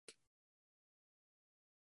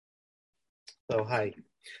So hi,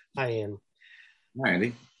 Ian. Hi,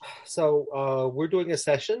 Andy. So we're doing a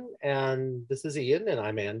session, and this is Ian, and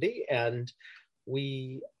I'm Andy, and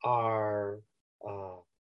we are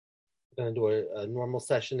going to do a normal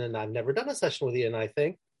session. And I've never done a session with Ian. I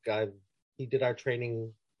think he did our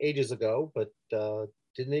training ages ago, but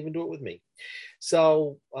didn't even do it with me.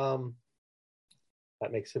 So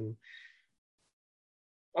that makes him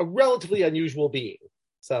a relatively unusual being.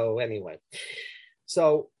 So anyway,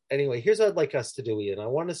 here's what I'd like us to do, Ian. I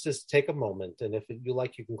want us to just take a moment, and if you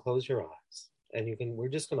like, you can close your eyes, and we're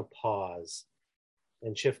just going to pause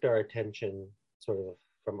and shift our attention sort of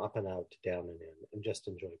from up and out to down and in, and just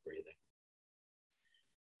enjoy breathing.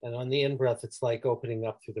 And on the in-breath, it's like opening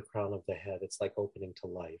up through the crown of the head. It's like opening to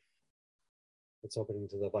life. It's opening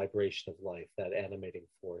to the vibration of life, that animating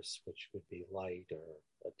force, which would be light or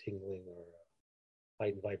a tingling or a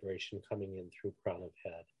heightened vibration coming in through crown of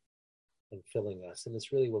head and filling us. And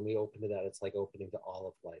it's really, when we open to that, it's like opening to all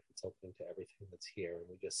of life. It's opening to everything that's here, and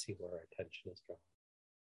we just see where our attention is going.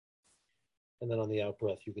 And then on the out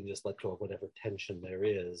breath, you can just let go of whatever tension there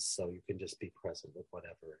is, so you can just be present with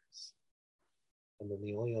whatever is. And then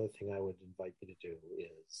the only other thing I would invite you to do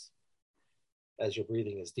is, as you're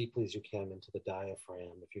breathing as deeply as you can into the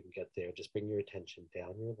diaphragm, if you can get there, just bring your attention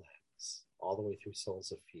down your legs, all the way through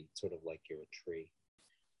soles of feet, sort of like you're a tree.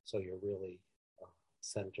 So you're really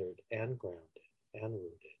centered and grounded and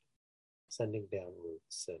rooted, sending down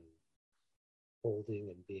roots and holding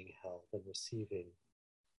and being held and receiving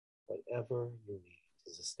whatever you need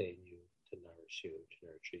to sustain you, to nourish you, to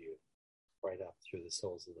nurture you, right up through the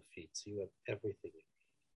soles of the feet. So you have everything you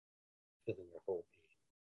need, filling your whole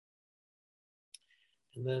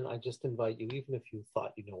being. And then I just invite you, even if you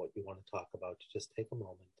thought you know what you want to talk about, to just take a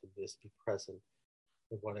moment and just be present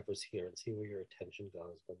with whatever's here and see where your attention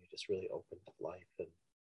goes when you just really open to life and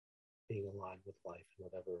being aligned with life and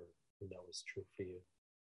whatever you know is true for you,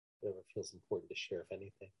 whatever feels important to share, if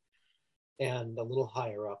anything. And a little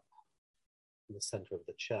higher up in the center of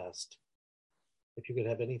the chest, if you could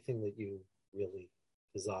have anything that you really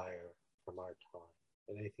desire from our time,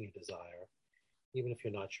 and anything you desire, even if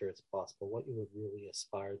you're not sure it's possible, what you would really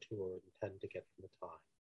aspire to or intend to get from the time,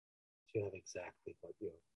 so you have exactly what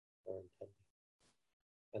you are intending.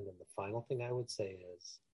 And then the final thing I would say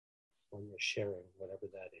is, when you're sharing whatever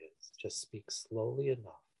that is, just speak slowly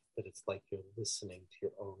enough that it's like you're listening to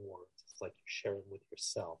your own words. It's like you're sharing with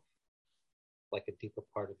yourself, like a deeper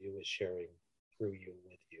part of you is sharing through you,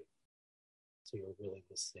 with you. So you're really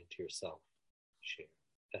listening to yourself share.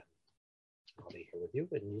 And I'll be here with you,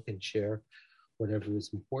 and you can share whatever is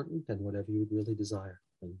important and whatever you would really desire.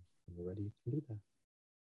 And when you're ready, you can do that.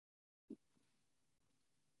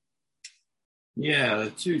 Yeah,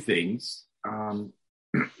 two things.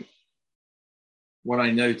 What I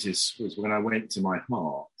noticed was when I went to my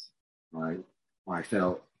heart, I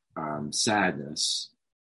felt sadness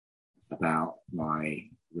about my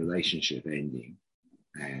relationship ending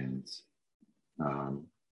and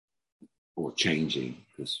or changing,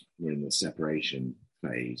 because we're in the separation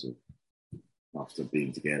phase after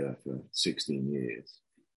being together for 16 years.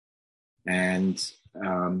 And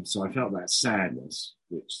so I felt that sadness,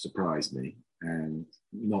 which surprised me, and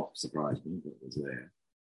not surprised me, but was there.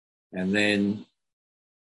 And then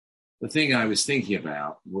the thing I was thinking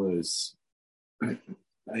about was,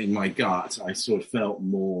 in my gut, I sort of felt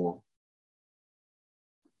more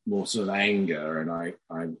sort of anger, and I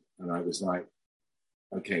was like,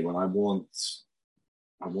 okay, well, I want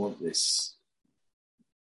this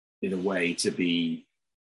in a way to be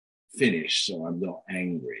finished, so I'm not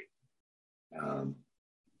angry.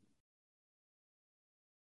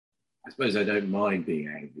 I suppose I don't mind being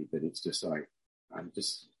angry, but it's just like I'm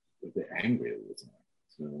just a bit angry all the time.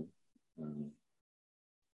 So,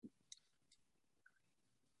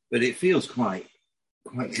 but it feels quite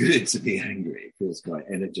good to be angry. It feels quite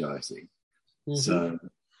energizing. Mm-hmm. So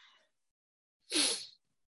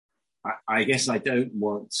I guess I don't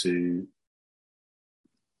want to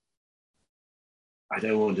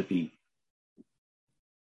be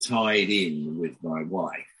tied in with my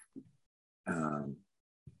wife,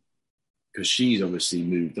 because she's obviously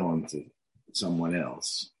moved on to someone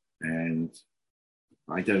else, and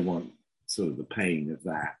I don't want sort of the pain of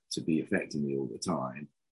that to be affecting me all the time,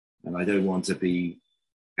 and I don't want to be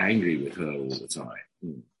angry with her all the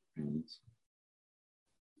time. And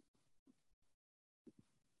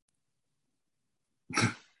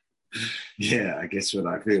yeah, I guess what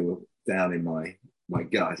I feel down in my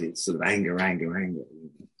gut, it's sort of anger.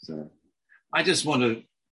 So I just want to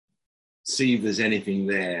see if there's anything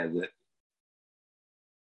there that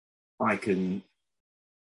I can,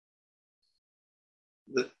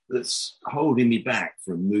 that's holding me back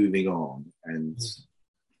from moving on and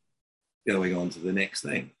going on to the next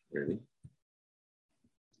thing, really.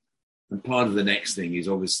 And part of the next thing is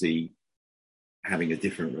obviously having a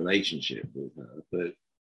different relationship with her, but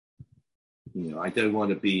I don't want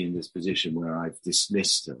to be in this position where I've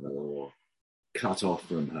dismissed her or cut off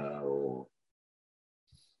from her or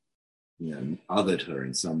othered her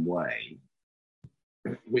in some way,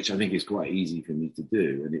 which I think is quite easy for me to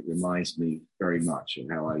do. And it reminds me very much of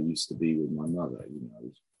how I used to be with my mother. I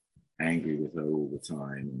was angry with her all the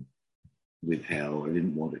time and withheld. I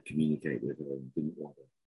didn't want to communicate with her and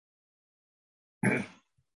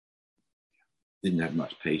didn't have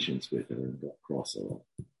much patience with her and got cross a lot.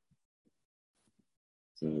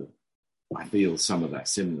 So I feel some of that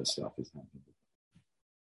similar stuff is happening.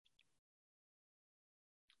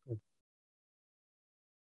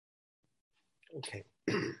 Okay.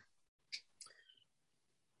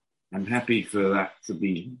 I'm happy for that to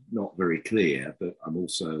be not very clear, but I'm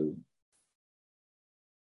also,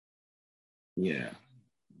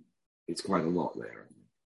 it's quite a lot there.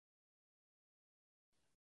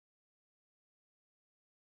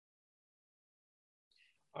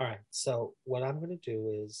 All right. So what I'm going to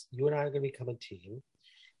do is you and I are going to become a team,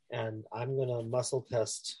 and I'm going to muscle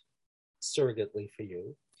test surrogately for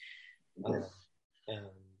you. Okay.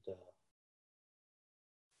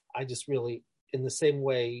 I just really, in the same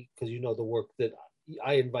way, because the work that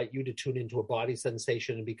I invite you to tune into a body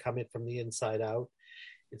sensation and become it from the inside out.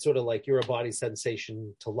 It's sort of like you're a body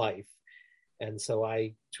sensation to life. And so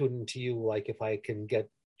I tune into you, like if I can get,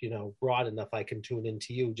 broad enough, I can tune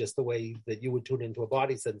into you just the way that you would tune into a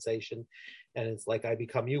body sensation. And it's like I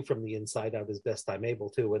become you from the inside out as best I'm able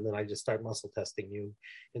to. And then I just start muscle testing you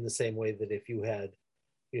in the same way that if you had,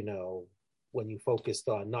 when you focused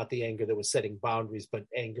on not the anger that was setting boundaries, but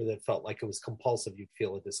anger that felt like it was compulsive, you'd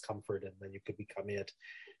feel a discomfort and then you could become it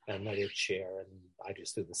and let it share. And I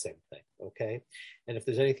just do the same thing. Okay. And if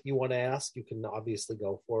there's anything you want to ask, you can obviously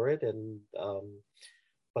go for it. And,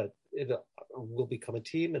 but we'll become a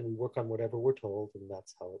team and we work on whatever we're told. And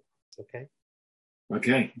that's how it works. Okay.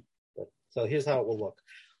 Okay. Good. So here's how it will look.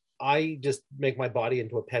 I just make my body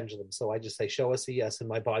into a pendulum. So I just say, show us a yes, and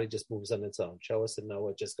my body just moves on its own. Show us a no,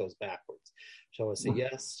 it just goes backwards. Show us a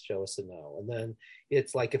yes, show us a no. And then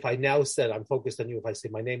it's like if I now said, I'm focused on you, if I say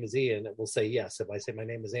my name is Ian, it will say yes. If I say my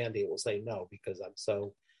name is Andy, it will say no, because I'm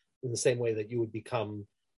so, in the same way that you would become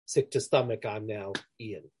sick to stomach, I'm now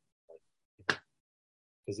Ian.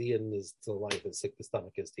 Because Ian is to life as sick to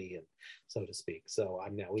stomach is to Ian, so to speak. So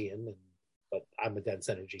I'm now Ian, but I'm a dense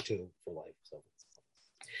energy too for life. So.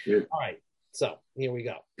 Good. All right, so here we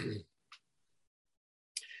go.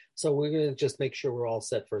 So we're going to just make sure we're all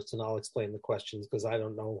set first, and I'll explain the questions because I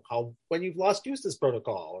don't know when you've lost Eustace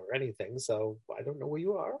protocol or anything, so I don't know where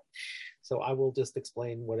you are. So I will just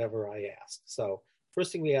explain whatever I ask. So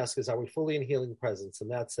first thing we ask is, are we fully in healing presence? And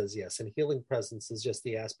that says yes. And healing presence is just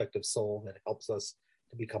the aspect of soul that helps us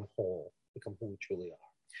to become whole, become who we truly are.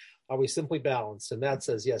 Are we simply balanced? And that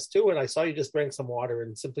says yes too. And I saw you just drank some water,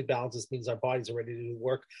 and simply balanced means our bodies are ready to do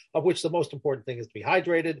work, of which the most important thing is to be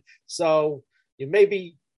hydrated. So you may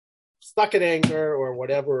be stuck in anger or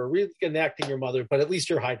whatever, or reconnecting your mother, but at least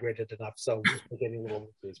you're hydrated enough. So we're getting little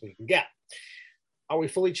as we can get. Are we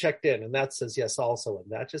fully checked in? And that says yes also. And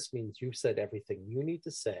that just means you've said everything you need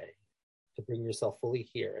to say to bring yourself fully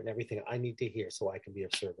here, and everything I need to hear so I can be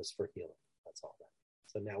of service for healing. That's all that.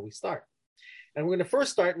 So now we start. And we're going to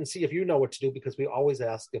first start and see if you know what to do, because we always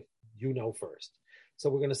ask if you know first. So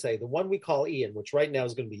we're going to say the one we call Ian, which right now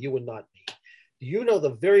is going to be you and not me. Do you know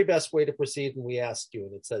the very best way to proceed? And we ask you,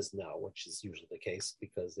 and it says no, which is usually the case,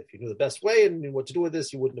 because if you knew the best way and knew what to do with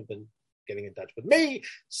this, you wouldn't have been getting in touch with me.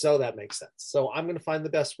 So that makes sense. So I'm going to find the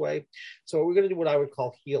best way. So we're going to do what I would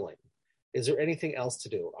call healing. Is there anything else to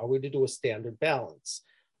do? Are we to do a standard balance?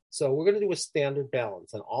 So we're going to do a standard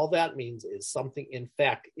balance. And all that means is something, in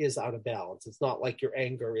fact, is out of balance. It's not like your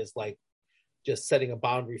anger is like just setting a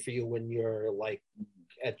boundary for you when you're like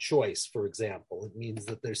at choice, for example. It means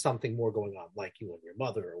that there's something more going on, like you and your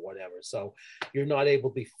mother or whatever. So you're not able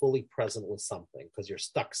to be fully present with something because you're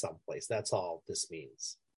stuck someplace. That's all this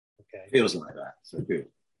means. Okay. Feels like that. So good.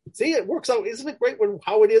 See, it works out. Isn't it great when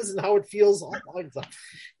how it is and how it feels?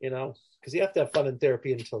 Because you have to have fun in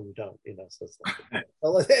therapy until you don't, So it's like,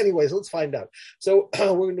 well, anyways, let's find out. So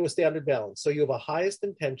we're going to do a standard balance. So you have a highest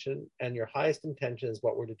intention, and your highest intention is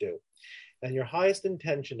what we're to do. And your highest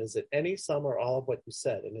intention is that any, some, or all of what you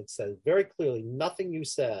said. And it says very clearly, nothing you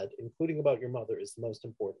said, including about your mother, is the most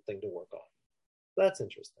important thing to work on. That's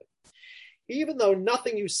interesting. Even though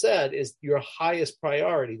nothing you said is your highest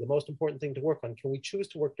priority, the most important thing to work on, can we choose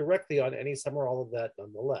to work directly on any, some, or all of that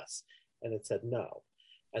nonetheless? And it said no.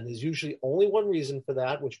 And there's usually only one reason for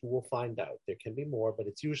that, which we will find out. There can be more, but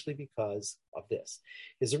it's usually because of this.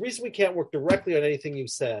 Is the reason we can't work directly on anything you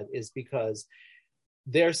said is because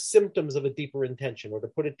they're symptoms of a deeper intention, or to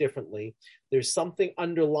put it differently, there's something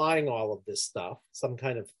underlying all of this stuff, some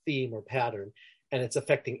kind of theme or pattern, and it's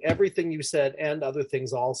affecting everything you said and other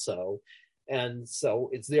things also. And so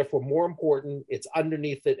it's therefore more important, it's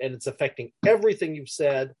underneath it, and it's affecting everything you've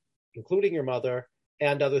said, including your mother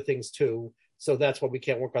and other things too. So that's why we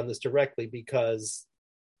can't work on this directly, because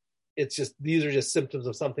it's just, these are just symptoms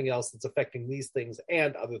of something else that's affecting these things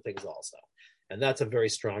and other things also. And that's a very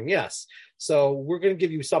strong yes. So we're going to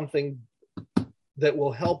give you something that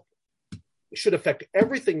will help, should affect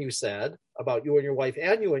everything you said about you and your wife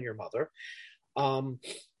and you and your mother. And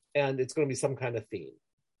it's going to be some kind of theme.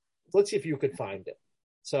 Let's see if you could find it.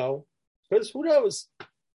 So, because who knows?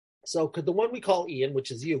 So could the one we call Ian,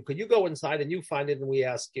 which is you, could you go inside and you find it and we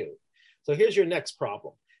ask you? So here's your next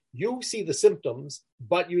problem. You see the symptoms,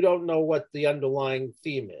 but you don't know what the underlying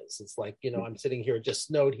theme is. It's like, I'm sitting here, it just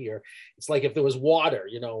snowed here. It's like if there was water,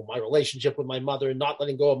 my relationship with my mother, not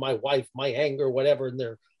letting go of my wife, my anger, whatever, and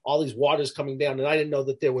there all these waters coming down. And I didn't know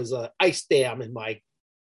that there was an ice dam in my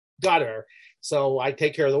gutter. So I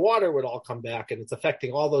take care of the water, it would all come back, and it's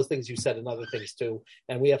affecting all those things you said and other things too.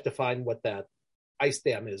 And we have to find what that ice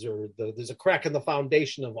dam is, or there's a crack in the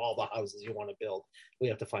foundation of all the houses you want to build. We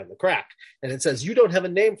have to find the crack. And it says, you don't have a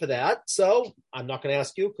name for that, so I'm not going to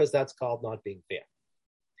ask you, because that's called not being fair.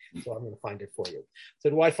 So I'm going to find it for you.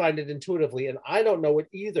 So do I find it intuitively? And I don't know it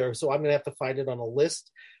either, so I'm going to have to find it on a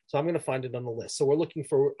list. So I'm going to find it on a list. So we're looking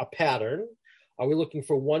for a pattern. Are we looking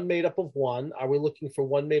for one made up of one? Are we looking for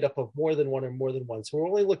one made up of more than one or more than one? So we're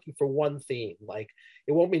only looking for one theme. Like,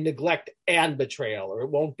 it won't be neglect and betrayal, or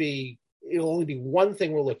it'll only be one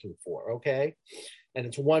thing we're looking for, okay? And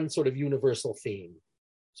it's one sort of universal theme,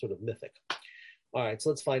 sort of mythic. All right, so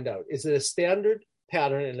let's find out. Is it a standard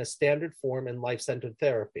pattern in a standard form in life-centered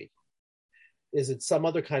therapy? Is it some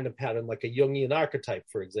other kind of pattern, like a Jungian archetype,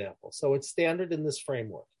 for example? So it's standard in this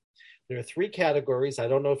framework. There are 3 categories. I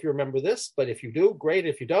don't know if you remember this, but if you do, great.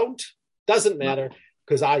 If you don't, doesn't matter,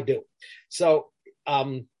 because I do. So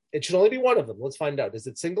it should only be one of them. Let's find out. Is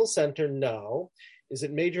it single center? No. Is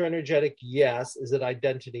it major energetic? Yes. Is it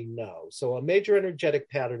identity? No. So a major energetic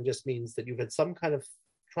pattern just means that you've had some kind of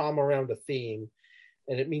trauma around a theme,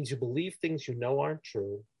 and it means you believe things you know aren't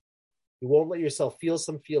true. You won't let yourself feel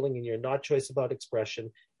some feeling in your not choice about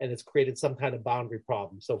expression, and it's created some kind of boundary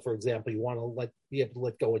problem. So, for example, you want to be able to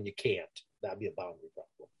let go and you can't. That'd be a boundary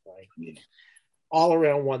problem, right? Yeah. All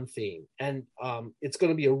around one theme. And it's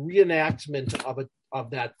going to be a reenactment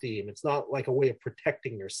of that theme. It's not like a way of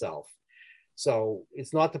protecting yourself. So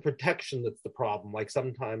it's not the protection that's the problem. Like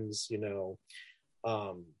sometimes, you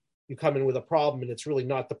come in with a problem and it's really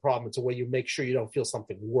not the problem. It's a way you make sure you don't feel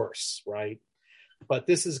something worse, right? But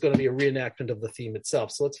this is going to be a reenactment of the theme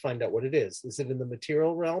itself. So let's find out what it is. Is it in the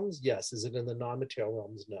material realms? Yes. Is it in the non-material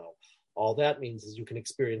realms? No. All that means is you can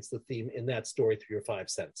experience the theme in that story through your 5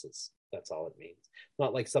 senses. That's all it means.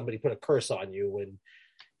 Not like somebody put a curse on you and,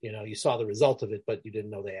 you saw the result of it, but you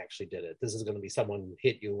didn't know they actually did it. This is going to be someone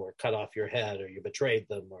hit you or cut off your head or you betrayed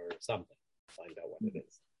them or something. Find out what it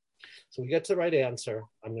is. So we get to the right answer.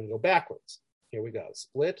 I'm going to go backwards. Here we go.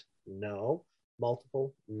 Split? No.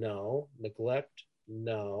 Multiple? No. Neglect?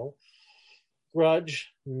 No.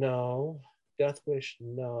 Grudge? No. Death wish?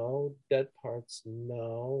 No. Dead parts?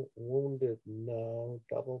 No. Wounded? No.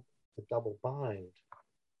 Double bind?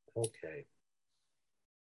 Okay.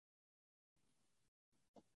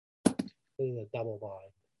 A double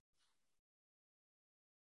bind.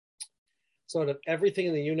 So if everything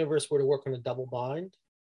in the universe were to work on a double bind,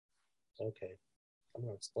 okay, I'm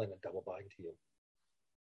going to explain a double bind to you.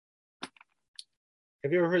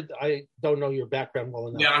 Have you ever heard, I don't know your background well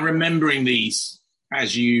enough. Yeah, I'm remembering these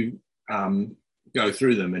as you go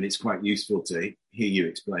through them, and it's quite useful to hear you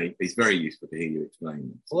explain. It's very useful to hear you explain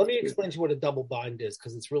them. So let me explain to you what a double bind is,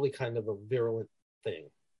 because it's really kind of a virulent thing.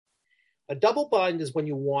 A double bind is when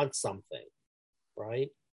you want something, right?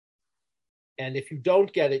 And if you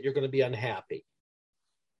don't get it, you're going to be unhappy.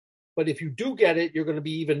 But if you do get it, you're going to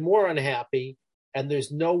be even more unhappy, and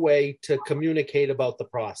there's no way to communicate about the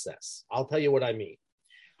process. I'll tell you what I mean.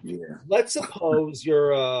 Yeah. Let's suppose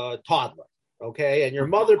you're a toddler, okay? And your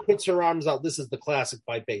mother puts her arms out. This is the classic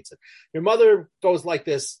by Bateson. Your mother goes like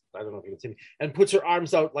this, I don't know if you can see me, and puts her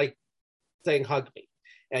arms out like saying, hug me.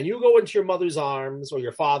 And you go into your mother's arms or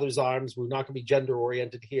your father's arms. We're not going to be gender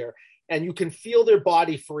oriented here. And you can feel their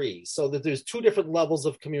body freeze, so that there's 2 different levels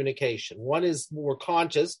of communication. One is more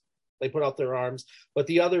conscious. They put out their arms, but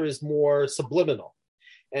the other is more subliminal.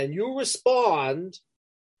 And you respond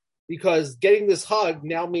because getting this hug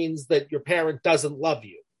now means that your parent doesn't love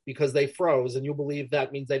you because they froze, and you believe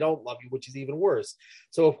that means they don't love you, which is even worse.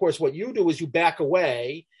 So, of course, what you do is you back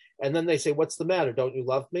away, and then they say, what's the matter? Don't you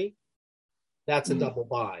love me? That's a double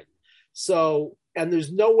bind. So, and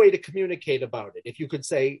there's no way to communicate about it. If you could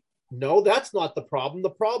say, no, that's not the problem. The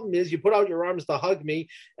problem is you put out your arms to hug me,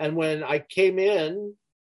 and when I came in,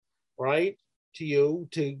 right, to you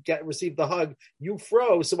to receive the hug, you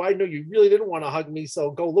froze. So I know you really didn't want to hug me. So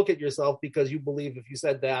go look at yourself, because you believe if you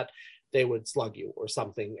said that, they would slug you or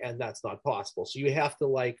something, and that's not possible. So you have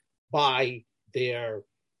to buy their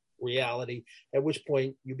reality, at which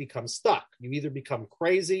point you become stuck. You either become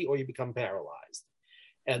crazy or you become paralyzed.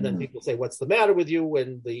 And then people say, what's the matter with you?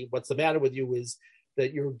 And what's the matter with you is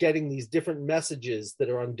that you're getting these different messages that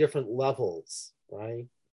are on different levels, right?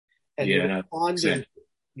 And you're responding.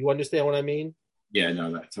 You understand what I mean? Yeah,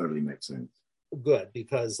 no, that totally makes sense. Good,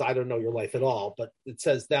 because I don't know your life at all, but it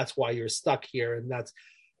says that's why you're stuck here.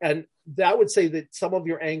 And that would say that some of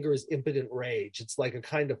your anger is impotent rage. It's like a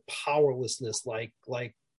kind of powerlessness, like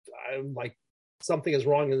something is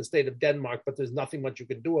wrong in the state of Denmark, but there's nothing much you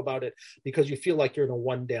can do about it because you feel like you're in a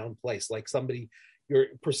one down place. Like your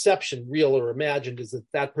perception, real or imagined, is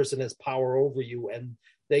that person has power over you and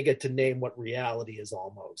they get to name what reality is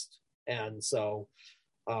almost. And so,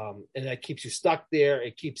 and that keeps you stuck there.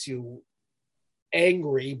 It keeps you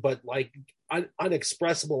angry, but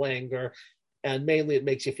unexpressible anger. And mainly it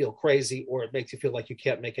makes you feel crazy, or it makes you feel like you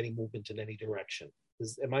can't make any movement in any direction.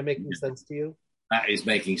 Am I making sense to you? That is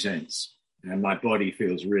making sense. And my body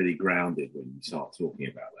feels really grounded when you start talking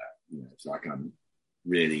about that. It's like I'm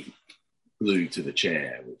really glued to the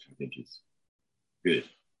chair, which I think is good.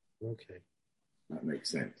 Okay. That makes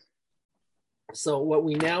sense. So what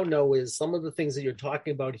we now know is some of the things that you're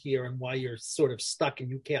talking about here and why you're sort of stuck and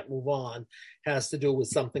you can't move on has to do with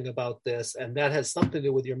something about this. And that has something to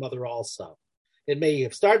do with your mother also. It may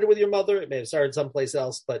have started with your mother. It may have started someplace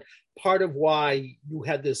else. But part of why you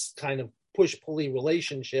had this kind of push-pulley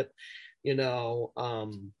relationship, and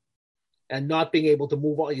not being able to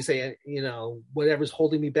move on. You say, whatever's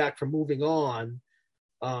holding me back from moving on,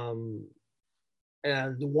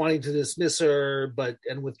 and wanting to dismiss her,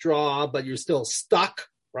 and withdraw, but you're still stuck,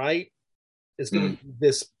 right? It's going to be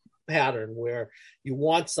this pattern where you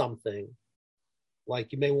want something,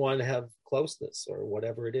 like you may want to have closeness or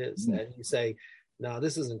whatever it is, and you say, no,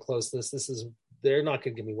 this isn't closeness. They're not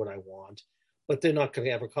going to give me what I want, but they're not going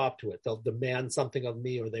to ever cop to it. They'll demand something of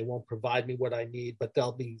me, or they won't provide me what I need, but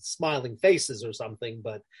they'll be smiling faces or something,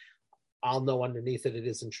 but I'll know underneath it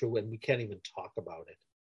isn't true, and we can't even talk about it.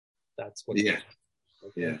 That's what. Yeah.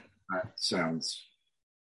 Okay. Yeah, that sounds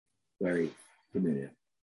very familiar.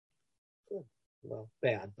 Good. Well,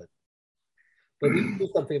 bad, but we can do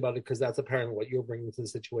something about it, because that's apparently what you're bringing to the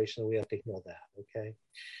situation, and we have to heal that. Okay.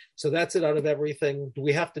 So that's it out of everything. Do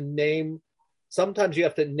we have to name? Sometimes you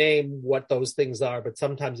have to name what those things are, but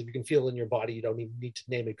sometimes if you can feel it in your body, you don't even need to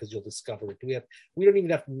name it, because you'll discover it. We don't even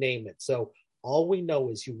have to name it. So all we know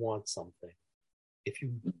is you want something. If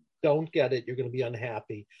you don't get it, you're going to be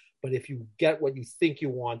unhappy. But if you get what you think you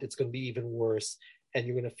want, it's going to be even worse. And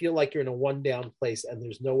you're going to feel like you're in a one down place, and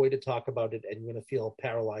there's no way to talk about it. And you're going to feel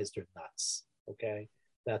paralyzed or nuts. Okay.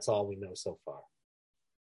 That's all we know so far.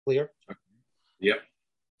 Clear? Yep.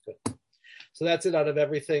 Good. So that's it out of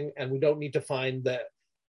everything. And we don't need to find the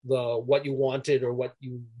what you wanted or what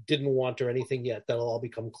you didn't want or anything yet. That'll all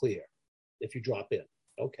become clear if you drop in.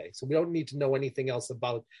 Okay. So we don't need to know anything else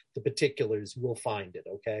about the particulars. We'll find it.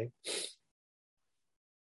 Okay.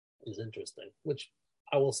 Is interesting, which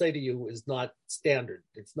I will say to you is not standard.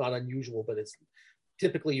 It's not unusual, but it's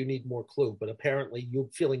typically you need more clue. But apparently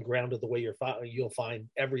you feeling grounded the way you'll find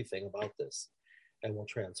everything about this, and we'll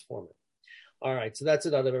transform it. All right, so that's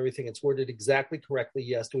it out of everything. It's worded exactly correctly.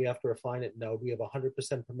 Yes. Do we have to refine it? No. Do we have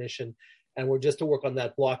 100% permission? And we're just to work on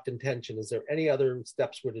that blocked intention. Is there any other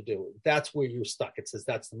steps we're to do? That's where you're stuck. It says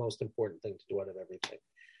that's the most important thing to do out of everything.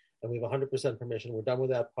 And we have 100% permission. We're done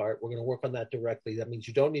with that part. We're going to work on that directly. That means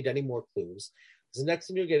you don't need any more clues. The next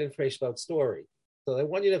thing you get information about story. So they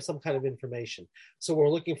want you to have some kind of information. So we're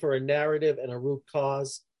looking for a narrative and a root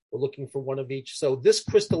cause. We're looking for one of each. So this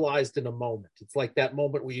crystallized in a moment. It's like that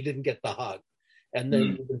moment where you didn't get the hug. And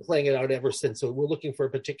then you've been playing it out ever since. So we're looking for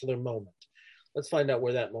a particular moment. Let's find out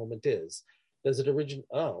where that moment is. Does it originate?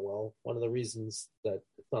 Oh, well, one of the reasons that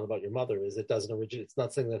it's not about your mother is it doesn't originate. It's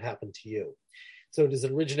not something that happened to you. So does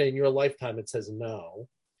it originate in your lifetime? It says no.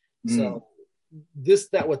 So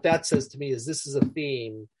what that says to me is this is a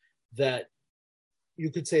theme that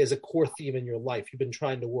you could say is a core theme in your life. You've been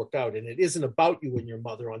trying to work out, and it isn't about you and your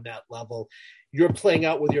mother on that level. You're playing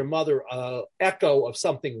out with your mother echo of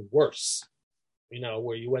something worse.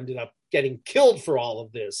 where you ended up getting killed for all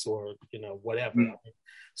of this, or, whatever. Mm.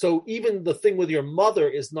 So even the thing with your mother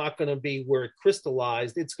is not going to be where it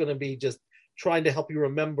crystallized. It's going to be just trying to help you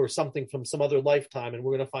remember something from some other lifetime, and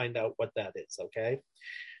we're going to find out what that is, okay?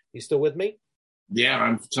 You still with me? Yeah,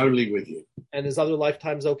 I'm totally with you. And is other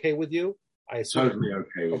lifetimes okay with you? I assume. Totally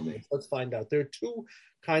okay with me. Let's find out. There are two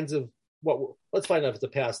kinds of let's find out if it's a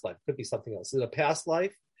past life. Could be something else. Is it a past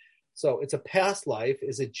life? So it's a past life.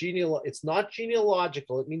 Is it it's not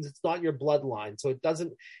genealogical. It means it's not your bloodline. So it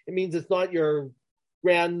means it's not your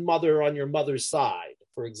grandmother on your mother's side,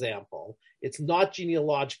 for example. It's not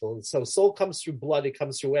genealogical. And so soul comes through blood, it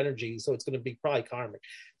comes through energy. So it's going to be probably karmic.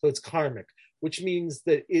 So it's karmic, which means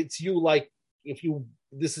that it's you, like,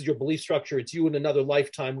 this is your belief structure, it's you in another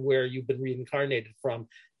lifetime where you've been reincarnated from,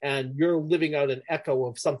 and you're living out an echo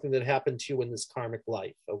of something that happened to you in this karmic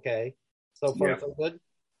life, okay? So far, so good?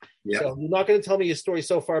 Yeah. So you're not going to tell me a story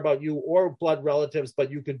so far about you or blood relatives,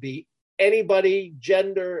 but you could be anybody,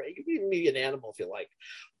 gender, you can be an animal if you like,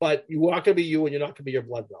 but you are going to be you, and you're not going to be your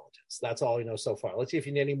blood relatives. That's all we know so far. Let's see if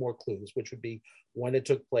you need any more clues, which would be when it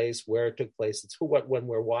took place, where it took place, it's who, what, when,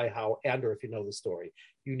 where, why, how, and or if you know the story.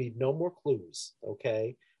 You need no more clues,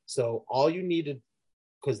 okay? So all you needed,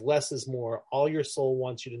 because less is more, all your soul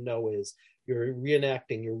wants you to know is you're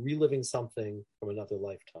reenacting, you're reliving something from another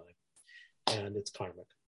lifetime, and it's karmic.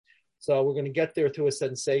 So we're going to get there through a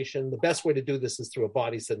sensation. The best way to do this is through a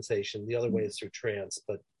body sensation. The other way is through trance,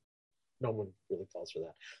 but no one really falls for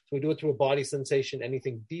that. So we do it through a body sensation,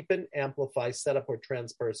 anything deepen, amplify, set up, or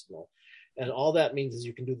transpersonal. And all that means is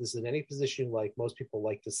you can do this in any position you like. Most people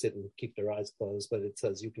like to sit and keep their eyes closed, but it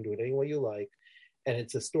says you can do it any way you like. And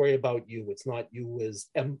it's a story about you. It's not you as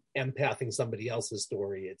empathing somebody else's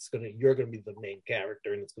story. You're going to be the main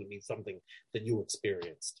character, and it's going to be something that you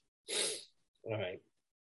experienced. All right.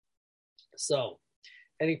 So,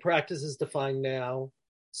 any practices to find now?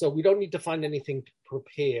 So we don't need to find anything to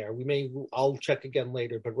prepare. I'll check again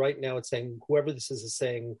later, but right now it's saying whoever this is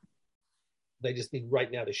saying they just need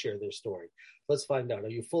right now to share their story. Let's find out. Are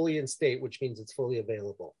you fully in state, which means it's fully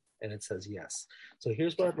available? And it says yes. So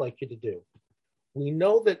here's what I'd like you to do. We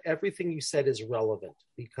know that everything you said is relevant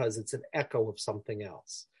because it's an echo of something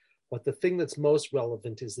else. But the thing that's most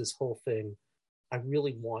relevant is this whole thing. I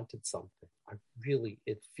really wanted something.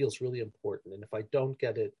 It feels really important. And if I don't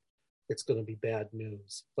get it, it's going to be bad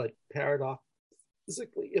news. But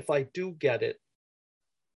paradoxically, if I do get it,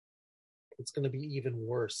 it's going to be even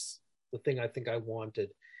worse. The thing I think I wanted.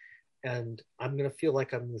 And I'm going to feel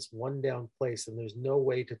like I'm in this one down place and there's no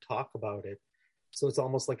way to talk about it. So it's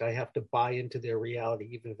almost like I have to buy into their reality,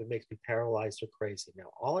 even if it makes me paralyzed or crazy.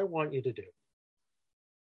 Now, all I want you to do,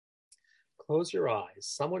 close your eyes.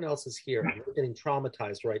 Someone else is here. And you're getting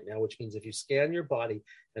traumatized right now, which means if you scan your body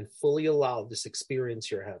and fully allow this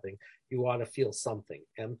experience you're having, you want to feel something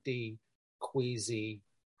empty, queasy,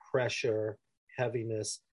 pressure,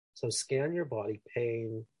 heaviness. So scan your body,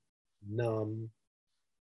 pain, numb,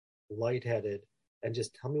 lightheaded, and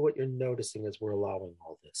just tell me what you're noticing as we're allowing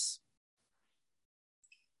all this.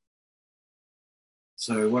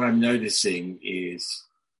 So what I'm noticing is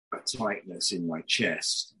a tightness in my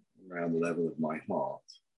chest around the level of my heart.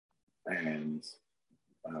 And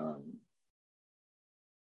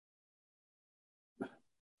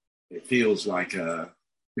it feels like and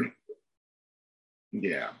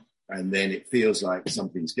then it feels like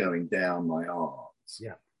something's going down my arms.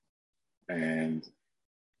 Yeah. And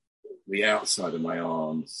the outside of my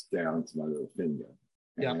arms down to my little finger.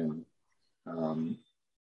 And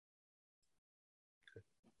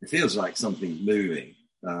it feels like something's moving.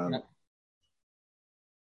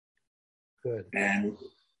 Good. And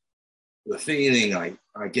the feeling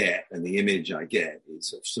I get and the image I get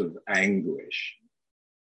is of sort of anguish.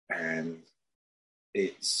 And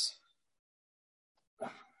it's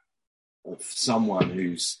of someone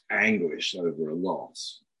who's anguished over a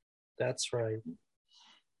loss. That's right.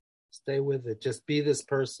 Stay with it. Just be this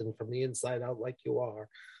person from the inside out like you are.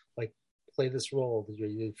 Like, play this role.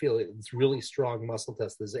 You feel it. It's really strong muscle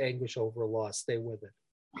test. There's anguish over a loss. Stay with it.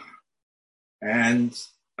 And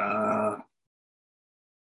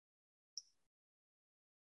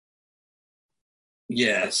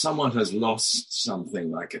someone has lost something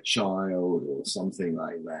like a child or something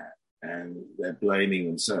like that, and they're blaming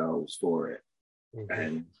themselves for it.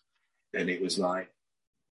 Mm-hmm. And it was like,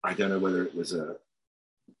 I don't know whether it was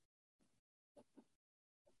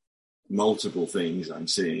multiple things I'm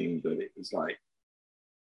seeing, but it was like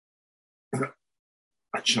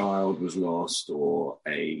a child was lost, or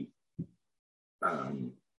a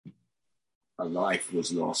life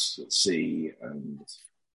was lost at sea,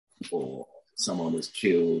 or someone was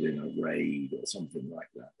killed in a raid or something like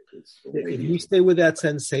that. If you stay with that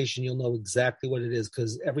sensation, you'll know exactly what it is,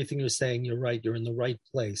 because everything you're saying, you're right. You're in the right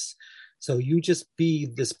place. So you just be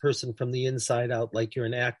this person from the inside out, like you're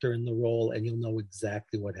an actor in the role, and you'll know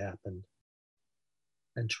exactly what happened.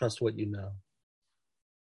 And trust what you know.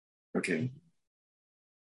 Okay.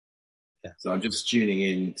 Yeah. So I'm just tuning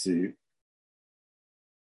into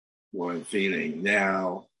what I'm feeling.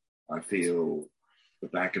 Now I feel the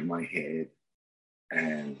back of my head,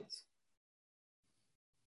 and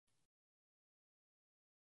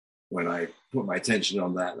when I put my attention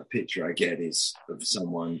on that, the picture I get is of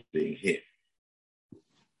someone being hit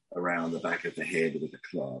around the back of the head with a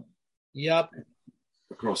club. Yep.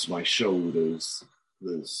 Across my shoulders,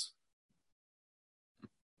 there's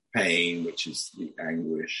pain, which is the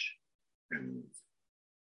anguish, and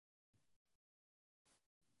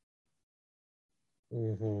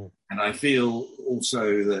I feel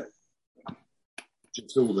also that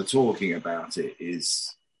just all the talking about it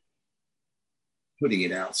is putting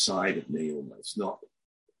it outside of me almost. Not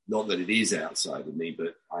that it is outside of me,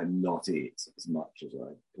 but I'm not it as much as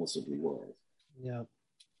I possibly was. Yeah.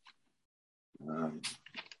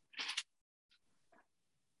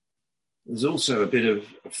 There's also a bit of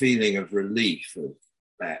a feeling of relief of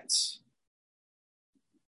that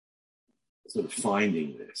sort of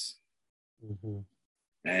finding this. Mm-hmm.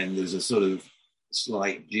 And there's a sort of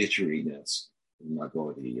slight jitteriness in my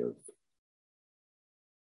body of,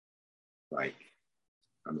 like,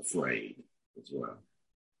 I'm afraid as well.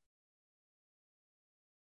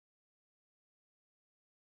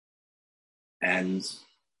 And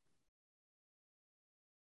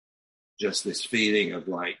just this feeling of,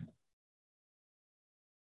 like,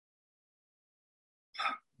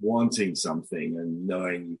 wanting something and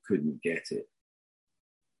knowing you couldn't get it,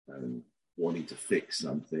 and wanting to fix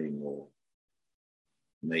something or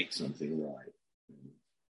make something right. And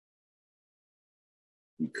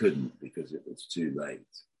you couldn't because it was too late.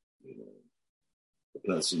 You know, the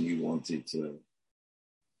person you wanted to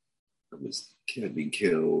had been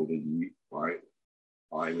killed, and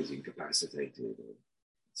I was incapacitated in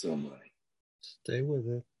some way. Stay with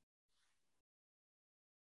it.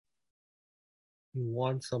 You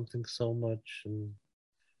want something so much, and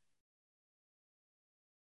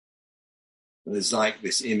there's like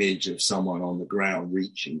this image of someone on the ground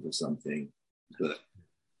reaching for something but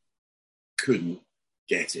couldn't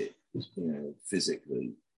get it, you know,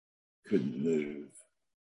 physically couldn't move.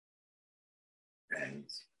 And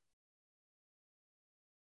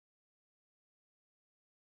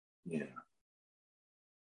yeah.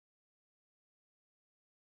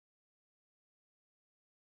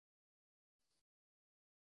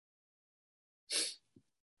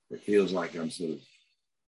 It feels like I'm sort of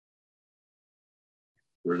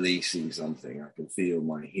releasing something. I can feel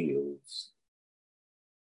my heels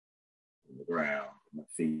on the ground. My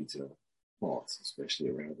feet are hot, especially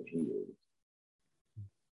around the heels.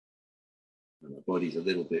 And my body's a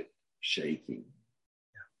little bit shaky.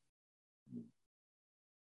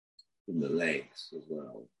 In the legs as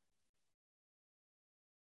well.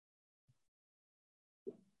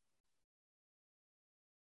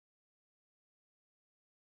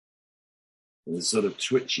 And there's sort of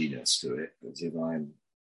twitchiness to it, as if I'm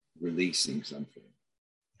releasing something.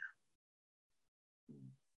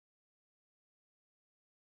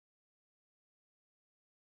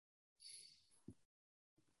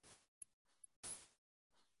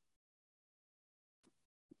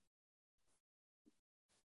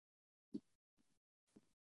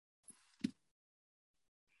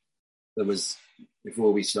 There was,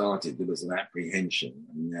 before we started, there was an apprehension,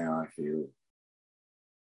 and now I feel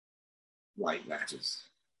like that has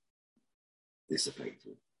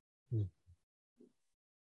dissipated.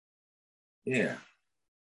 Yeah.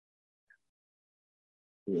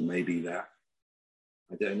 Or maybe that,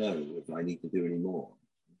 I don't know if I need to do any more.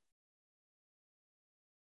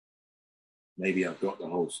 Maybe I've got the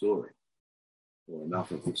whole story, or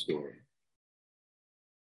enough of the story.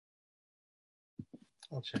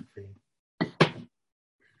 I'll check for you.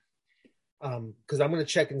 Because I'm going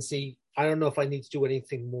to check and see. I don't know if I need to do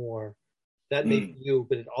anything more. That may be you,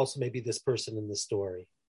 but it also may be this person in the story,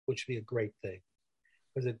 which would be a great thing.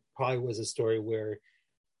 Because it probably was a story where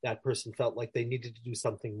that person felt like they needed to do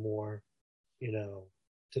something more, you know,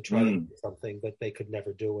 to try to do something, but they could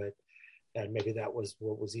never do it. And maybe that was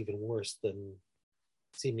what was even worse than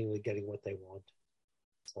seemingly getting what they want.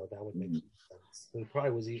 So that would make sense. It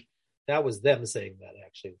probably was, that was them saying that,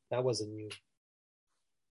 actually. That wasn't you.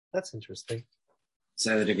 That's interesting.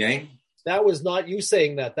 Say that again? That was not you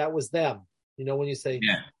saying that. That was them. You know, when you say,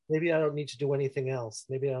 yeah, maybe I don't need to do anything else.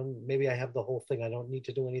 Maybe I have the whole thing. I don't need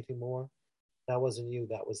to do anything more. That wasn't you,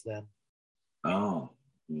 that was them. Oh,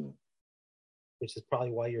 yeah. Which is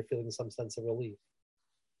probably why you're feeling some sense of relief.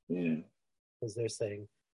 Yeah. Because they're saying,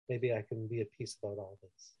 maybe I can be at peace about all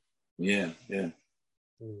this. Yeah, yeah.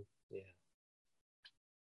 Yeah.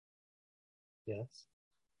 Yes.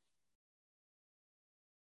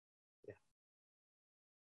 Yeah.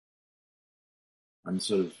 I'm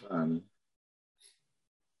sort of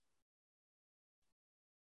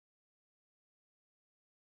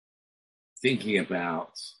thinking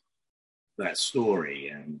about that story,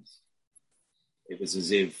 and it was as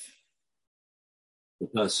if the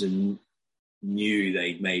person knew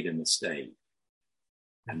they'd made a mistake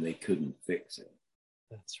and they couldn't fix it.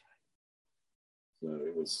 That's right. So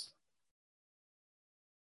it was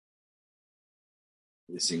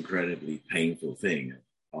this incredibly painful thing.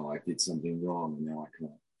 Oh, I did something wrong and now I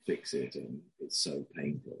can't fix it, and it's so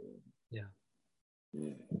painful. Yeah.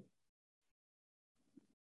 Yeah.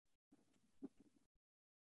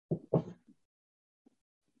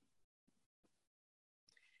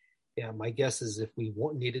 Yeah, my guess is if we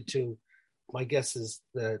needed to, my guess is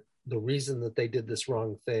that the reason that they did this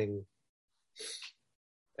wrong thing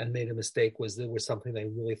and made a mistake was there was something they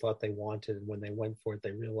really thought they wanted, and when they went for it,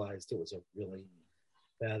 they realized it was a really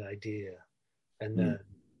bad idea, and then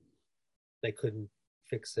they couldn't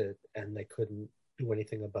fix it, and they couldn't do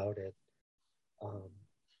anything about it,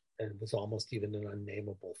 and it was almost even an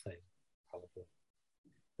unnameable thing, probably,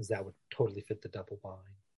 because that would totally fit the double bind,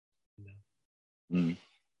 you know.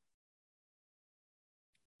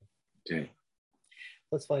 Okay.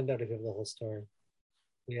 Let's find out if you have the whole story.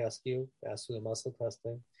 We ask you through the muscle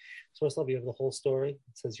testing. So first of all, you have the whole story.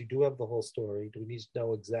 It says you do have the whole story. Do we need to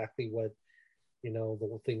know exactly what, the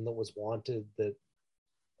whole thing that was wanted that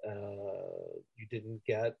you didn't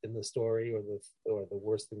get in the story, or the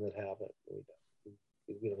worst thing that happened?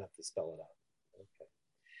 We don't have to spell it out. Okay.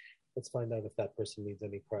 Let's find out if that person needs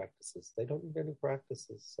any practices. They don't need any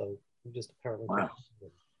practices, so you just apparently. Wow.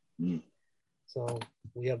 So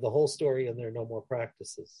we have the whole story, and there are no more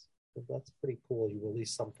practices. That's pretty cool. You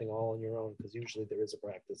release something all on your own, because usually there is a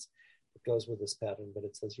practice that goes with this pattern, but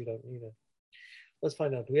it says you don't need it. Let's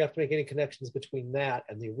find out. Do we have to make any connections between that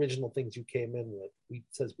and the original things you came in with? It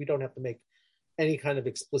says we don't have to make any kind of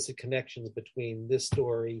explicit connections between this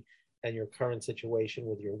story and your current situation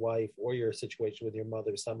with your wife, or your situation with your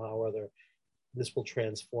mother. Somehow or other, this will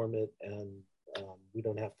transform it, and we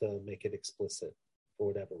don't have to make it explicit for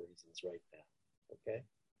whatever reasons right now. Okay?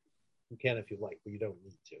 You can if you like, but you don't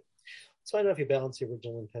need to. Let's find out if you balance the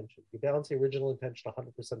original intention. You balance the original intention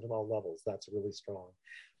 100% on all levels. That's really strong.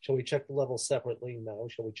 Shall we check the levels separately? No.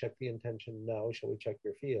 Shall we check the intention? No. Shall we check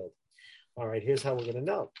your field? All right, here's how we're going to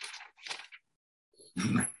know.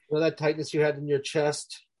 That tightness you had in your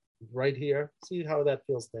chest right here? See how that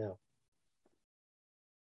feels now.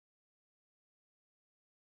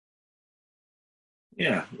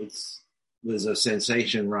 Yeah, there's a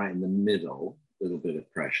sensation right in the middle, a little bit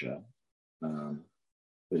of pressure,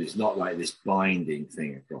 but it's not like this binding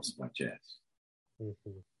thing across my chest.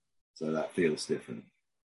 Mm-hmm. So that feels different.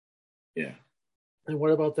 Yeah. And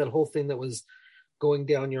what about that whole thing that was going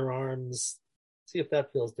down your arms? See if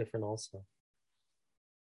that feels different also.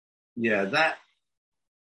 Yeah, that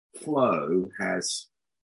flow has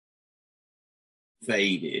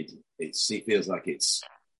faded. It feels like it's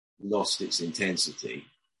lost its intensity.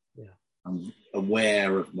 Yeah. I'm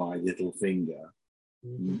aware of my little finger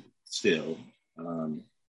still, and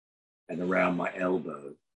around my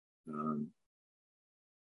elbow.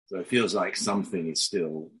 So it feels like something is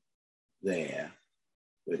still there,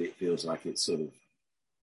 but it feels like it's sort of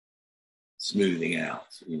smoothing out,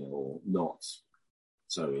 or not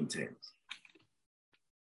so intense.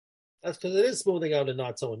 That's because it is smoothing out and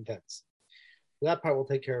not so intense. That part will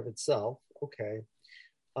take care of itself. Okay.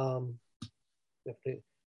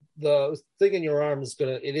 The thing in your arm is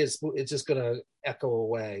it's just gonna echo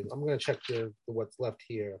away. I'm gonna check what's left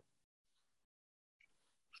here.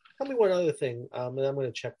 Tell me one other thing, and I'm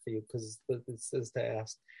gonna check for you, because it says to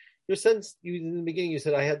ask. Your sense, in the beginning, you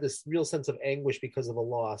said I had this real sense of anguish because of a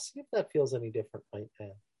loss. See if that feels any different right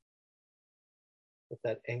now. If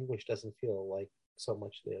that anguish doesn't feel like so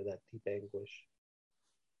much there, that deep anguish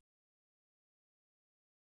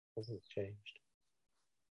hasn't changed.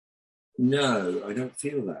 No, I don't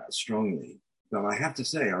feel that strongly. But I have to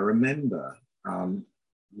say, I remember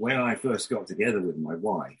when I first got together with my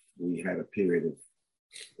wife, we had a period of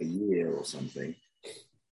a year or something.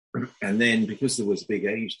 And then because there was a big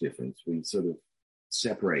age difference, we sort of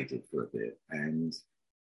separated for a bit. And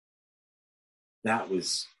that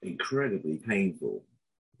was incredibly painful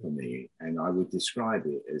for me. And I would describe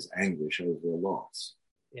it as anguish over a loss.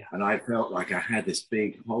 Yeah. And I felt like I had this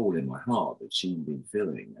big hole in my heart that she'd been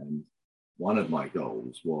filling. And one of my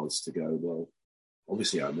goals was to go, well,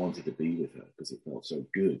 obviously I wanted to be with her because it felt so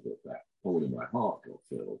good that that hole in my heart got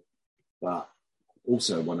filled. But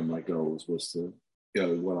also one of my goals was to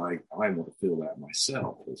go, well, I want to feel that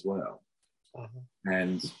myself as well. Uh-huh.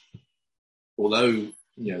 And although,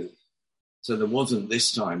 so there wasn't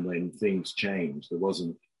this time when things changed, there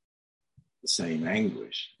wasn't the same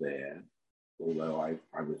anguish there, although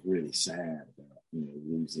I was really sad about,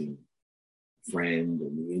 losing a friend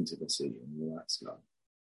and the intimacy and all that stuff.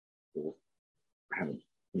 Or I haven't,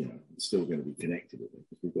 I'm still going to be connected with them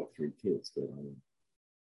because we've got 3 kids, but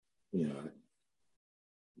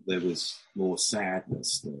there was more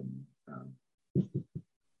sadness than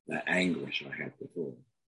that anguish I had before.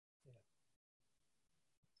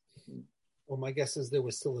 Well, my guess is there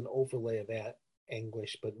was still an overlay of that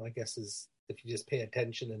anguish, but my guess is if you just pay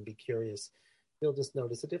attention and be curious, you'll just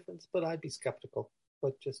notice a difference. But I'd be skeptical,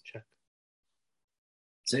 but just check.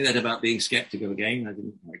 Say that about being skeptical again. I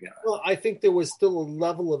didn't quite get that. Well, I think there was still a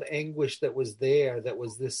level of anguish that was there. That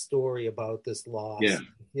was this story about this loss, Yeah.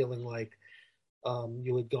 Feeling like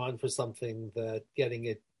you had gone for something, that getting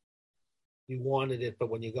it, you wanted it, but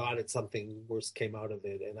when you got it, something worse came out of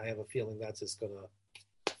it. And I have a feeling that's just going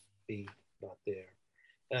to be not there.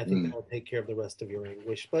 And I think that'll take care of the rest of your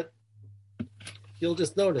anguish. But you'll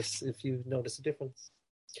just notice if you notice a difference.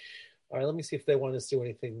 All right, let me see if they want us to do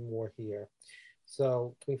anything more here.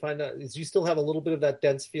 So can we find out, do you still have a little bit of that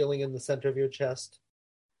dense feeling in the center of your chest?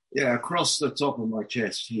 Yeah, across the top of my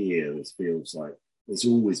chest here, it feels like it's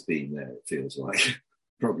always been there, it feels like.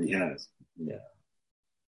 Probably has. Yeah.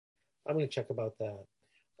 I'm going to check about that.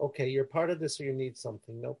 Okay, you're part of this or you need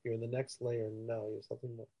something. Nope, you're in the next layer. No, you're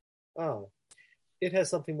something more. Oh, it has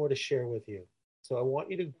something more to share with you. So I want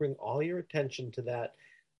you to bring all your attention to that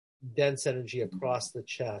dense energy across the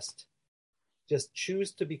chest. Just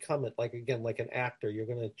choose to become it, like an actor. You're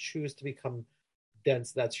going to choose to become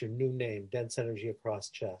dense. That's your new name, dense energy across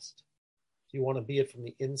chest. You want to be it from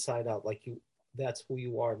the inside out, that's who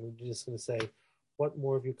you are. And you're just going to say, what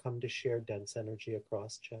more have you come to share, dense energy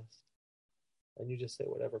across chest? And you just say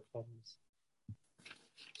whatever comes.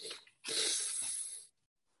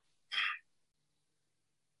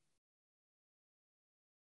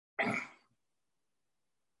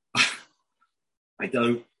 I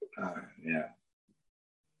don't,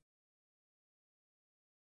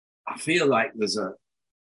 I feel like there's a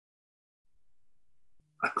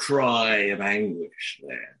cry of anguish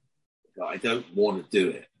there. I don't want to do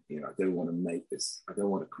it. I don't want to make this, I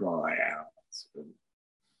don't want to cry out.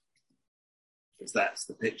 Because that's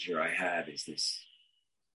the picture I had, is this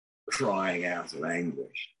crying out of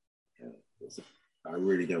anguish. I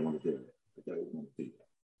really don't want to do it. I don't want to do that.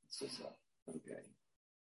 It's just like, okay.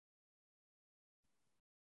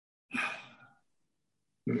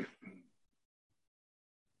 Yeah.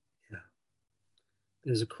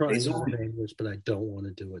 There's a cry of anguish, but I don't want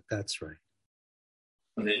to do it. That's right.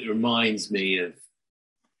 And it reminds me of,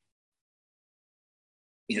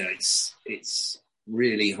 it's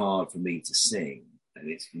really hard for me to sing, and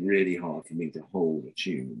it's really hard for me to hold a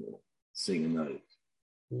tune or sing a note.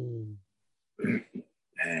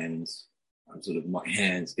 And I'm sort of, my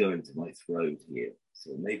hands go into my throat here.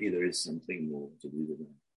 So maybe there is something more to do with that.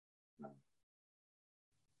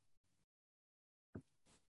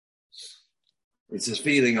 It's a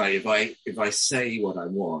feeling like if I say what I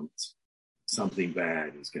want, something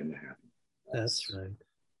bad is going to happen. That's right.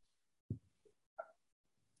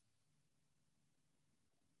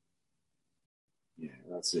 Yeah,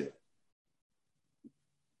 that's it.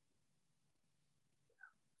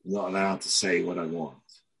 I'm not allowed to say what I want.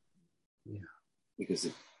 Yeah. Because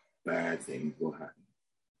if bad things will happen.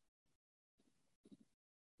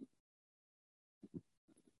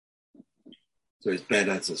 So it's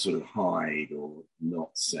better to sort of hide or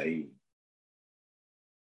not say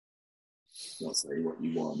what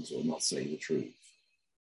you want, or not say the truth.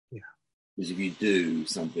 Yeah. Because if you do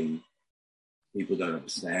something people don't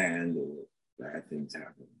understand, or bad things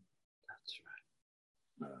happen. That's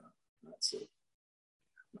right. That's it.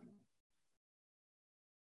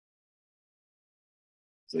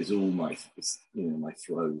 So it's all my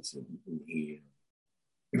throat and here.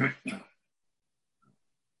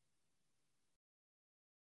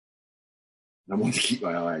 I want to keep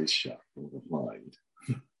my eyes shut or the mind.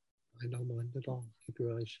 I don't mind at all. Keep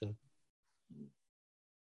your eyes shut.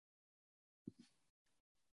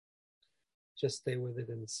 Just stay with it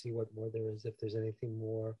and see what more there is. If there's anything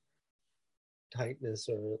more tightness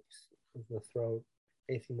or in the throat,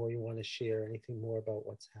 anything more you want to share, anything more about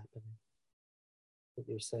what's happening, what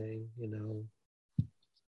you're saying,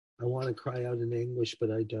 I want to cry out in English,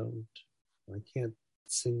 but I don't. I can't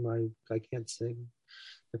I can't sing.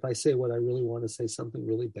 If I say what I really want to say, something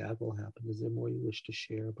really bad will happen. Is there more you wish to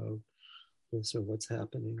share about this or what's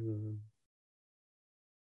happening?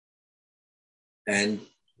 And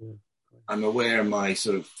yeah. I'm aware of my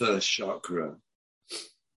sort of first chakra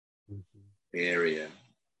area,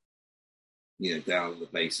 down at the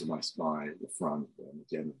base of my spine, at the front, where the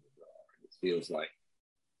genitals are. It feels like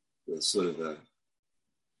there's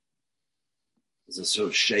a sort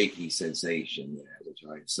of shaky sensation there, which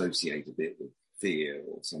I associate a bit with fear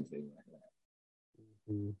or something like that.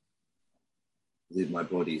 Mm-hmm. My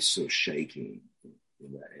body is sort of shaking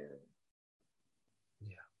in that area.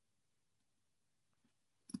 Yeah.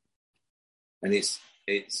 And it's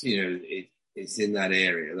in that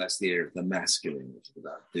area. That's the area of the masculine, which is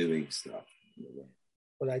about doing stuff.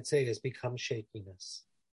 What I'd say is become shakiness.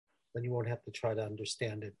 Then you won't have to try to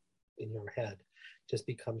understand it in your head. Just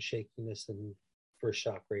become shakiness in first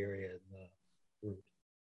chakra area in the root.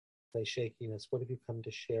 Say shakiness. What have you come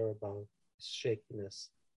to share about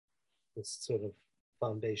shakiness? This sort of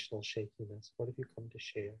foundational shakiness. What have you come to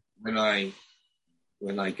share? When I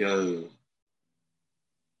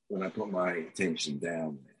put my attention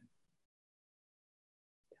down there,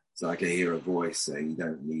 so I can hear a voice saying, "You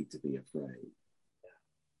don't need to be afraid."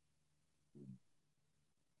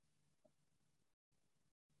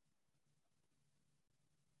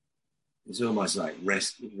 It's almost like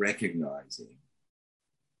recognizing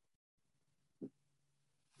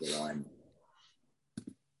that I'm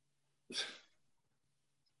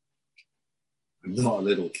not a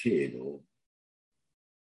little kid, or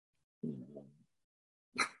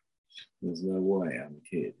there's no way I'm a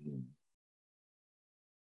kid.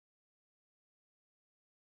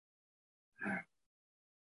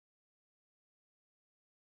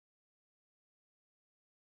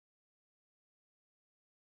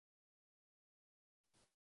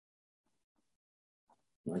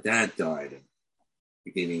 My dad died at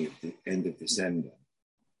the end of December,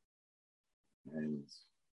 and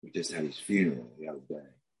we just had his funeral the other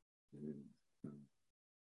day. And,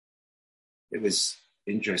 it was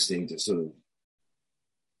interesting to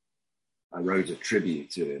I wrote a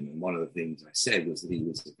tribute to him, and one of the things I said was that he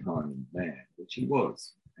was a kind man, which he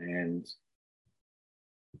was. And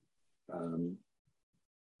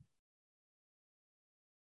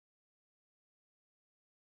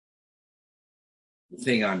the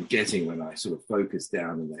thing I'm getting when I sort of focus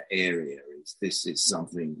down in that area is this is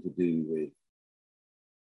something to do with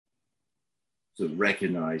sort of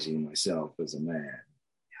recognizing myself as a man.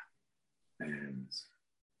 Yeah. And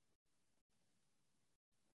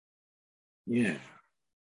yeah,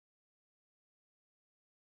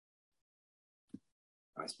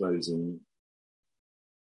 I suppose I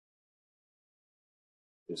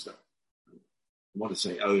want to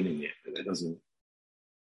say owning it, but it doesn't.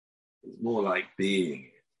 It's more like being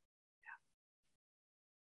it.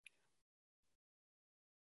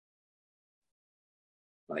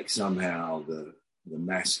 Like somehow the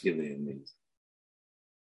masculine is,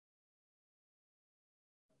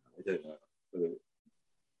 I don't know, the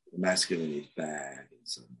masculine is bad in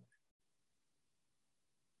some way.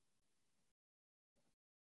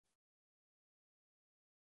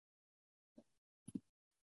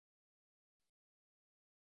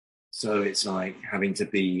 So it's like having to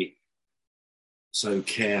be so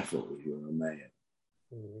careful if you're a man.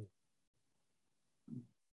 Mm-hmm.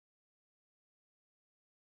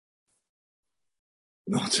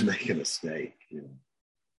 Not to make a mistake,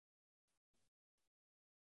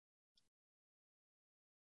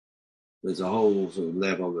 There's a whole sort of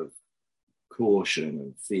level of caution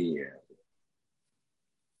and fear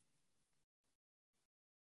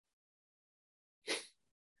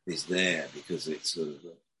is there because it's sort of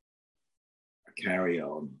a carry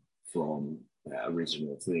on from that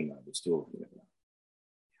original thing I was talking about.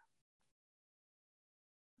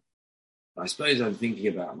 I suppose I'm thinking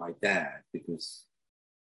about my dad because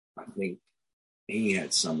I think he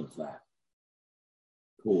had some of that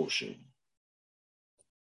caution.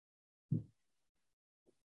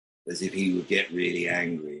 As if he would get really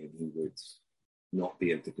angry and he would not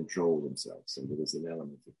be able to control himself. So there was an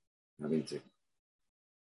element of having to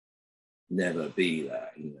never be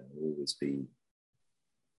that, always be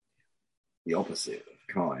the opposite of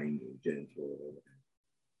kind or gentle.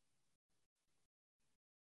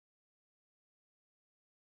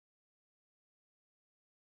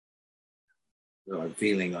 So I'm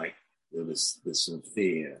feeling like there was this sort of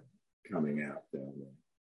fear coming out down there.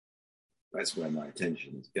 That's where my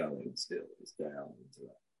attention is going still, is down into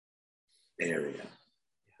that area.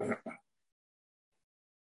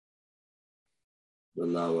 the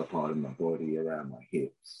lower part of my body, around my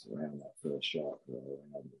hips, around that first chakra,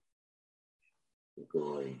 around the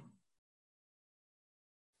groin.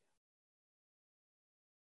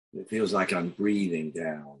 It feels like I'm breathing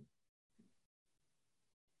down.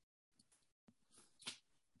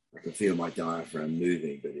 I can feel my diaphragm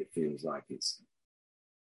moving, but it feels like it's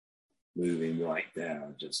moving right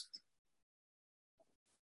down, just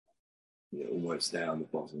almost down the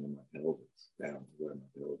bottom of my pelvis, down to where my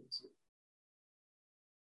pelvis is.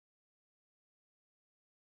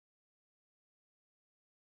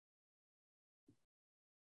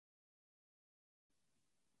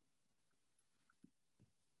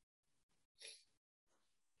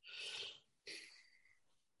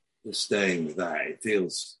 Just staying with that, it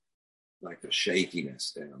feels like a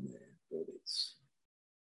shakiness down there, but it's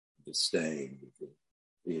just staying with the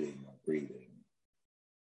feeling, my breathing.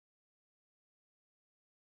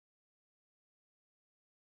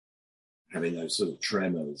 Having those sort of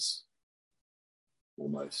tremors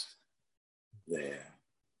almost there,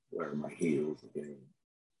 where are my heels again,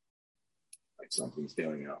 like something's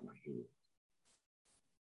going out my heels.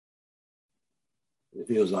 It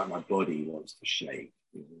feels like my body wants to shake,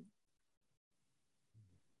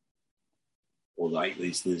 or like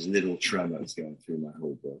there's little tremors going through my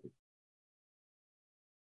whole body,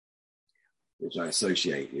 which I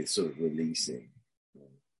associate with sort of releasing,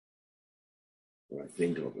 or I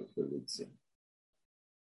think of as releasing.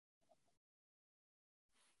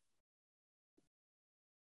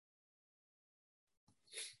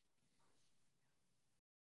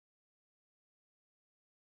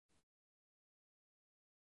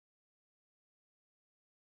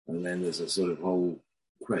 And then there's a sort of whole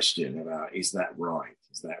question about, is that right?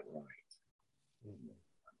 Is that right? I'm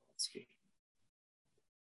asking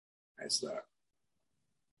as that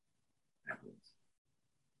happens.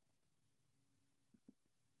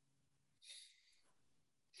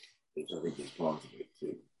 Which I think is part of it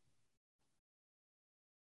too.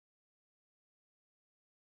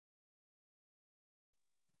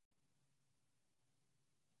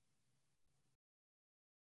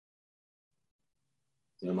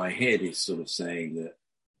 So my head is sort of saying that,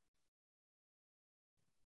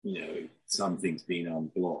 something's been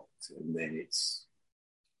unblocked, and then it's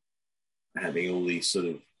having all these sort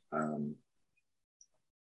of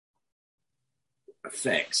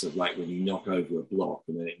effects of like when you knock over a block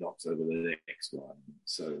and then it knocks over the next one.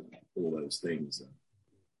 So all those things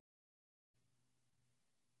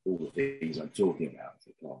all the things I'm talking about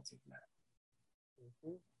are part of that.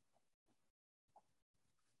 Mm-hmm.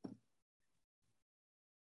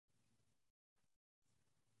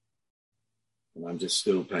 And I'm just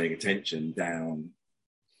still paying attention down,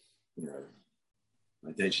 my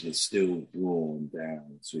attention is still drawn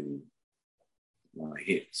down to my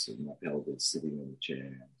hips and my pelvis sitting on the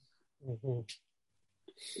chair. Mm-hmm.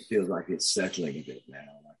 It feels like it's settling a bit now,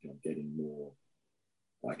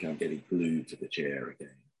 like I'm getting glued to the chair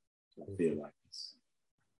again. So I feel like it's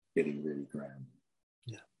getting really grounded.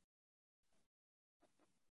 Yeah.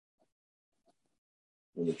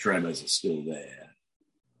 And the tremors are still there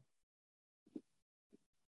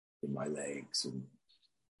in my legs and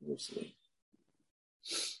mostly.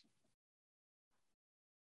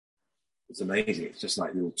 It's amazing. It's just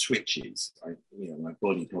like little twitches. My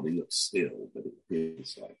body probably looks still, but it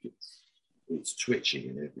feels like it's twitching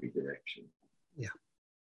in every direction. Yeah.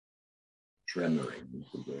 Tremoring in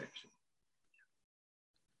every direction.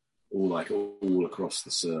 All across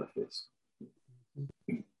the surface.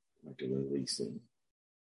 Like a releasing.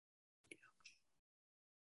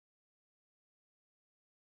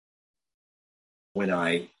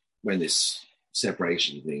 When this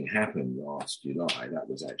separation thing happened last July, that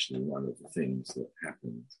was actually one of the things that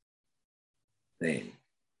happened then.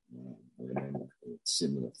 I remember a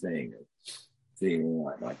similar thing of feeling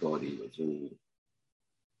like my body was all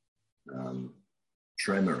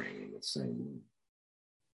tremoring in the same way.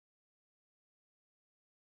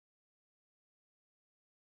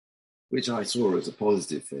 Which I saw as a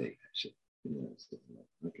positive thing, actually.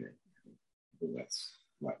 Okay, I think that's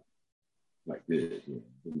like good.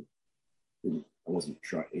 I wasn't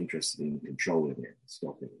interested in controlling it and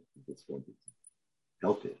stopping it. I just wanted to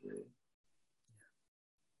help it, really.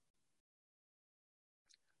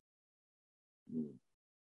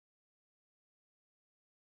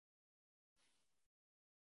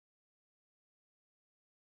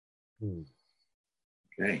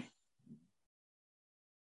 Okay.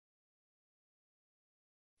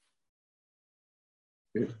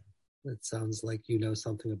 Good. It sounds like you know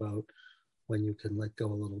something about when you can let go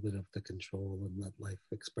a little bit of the control and let life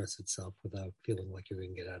express itself without feeling like you're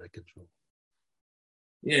going to get out of control.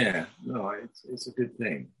 Yeah, no, it's a good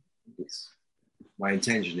thing. It's my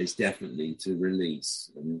intention is definitely to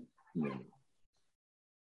release and,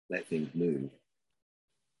 let things move.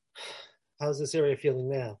 How's this area feeling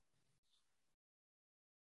now?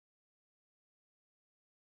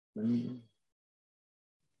 I'm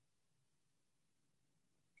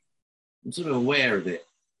sort of aware of it.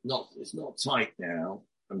 It's not tight now.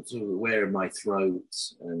 I'm sort of aware of my throat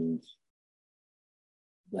and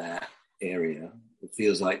that area. It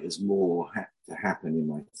feels like there's more to happen in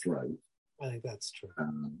my throat. I think that's true.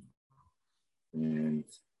 And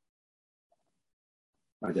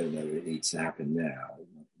I don't know if it needs to happen now.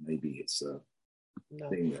 Maybe it's a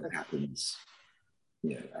thing that happens,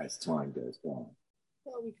 as time goes by.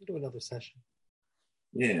 Well, we can do another session.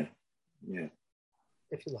 Yeah.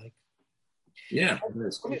 If you like. Yeah.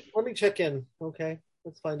 Let me check in, okay?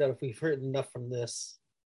 Let's find out if we've heard enough from this,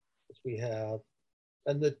 which we have.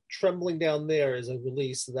 And the trembling down there is a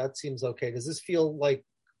release, so that seems okay. Does this feel like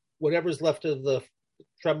whatever's left of the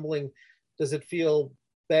trembling, does it feel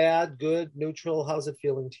bad, good, neutral? How's it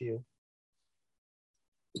feeling to you?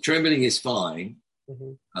 The trembling is fine.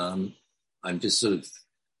 Mm-hmm. I'm just sort of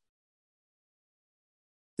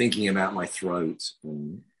thinking about my throat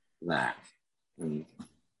and that, and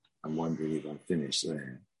I'm wondering if I'm finished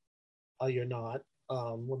there. Oh, you're not.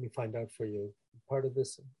 Let me find out for you. Part of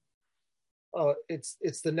this. Oh,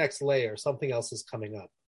 it's the next layer. Something else is coming up.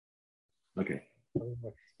 Okay.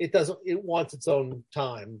 It doesn't. It wants its own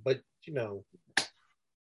time, but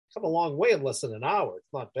come a long way in less than an hour.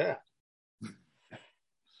 It's not bad.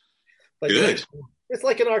 But good. It's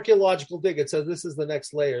like an archaeological dig. It says this is the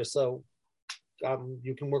next layer. So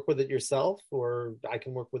you can work with it yourself, or I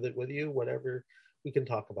can work with it with you. Whatever. We can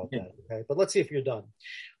talk about that. Okay. But let's see if you're done.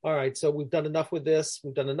 All right. So we've done enough with this.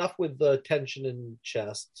 We've done enough with the tension in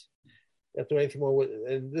chest. You have to do anything more with,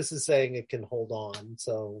 and this is saying it can hold on.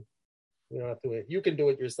 So you don't have to. You can do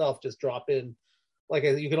it yourself. Just drop in,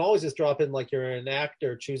 you can always just drop in like you're an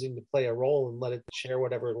actor choosing to play a role and let it share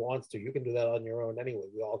whatever it wants to. You can do that on your own anyway.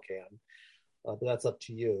 We all can, but that's up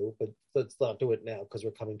to you. But let's not do it now because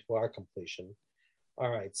we're coming to our completion. All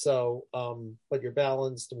right. So, but you're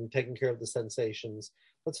balanced and taking care of the sensations.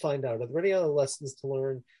 Let's find out. Are there any other lessons to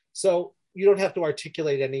learn? So you don't have to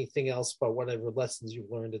articulate anything else but whatever lessons you've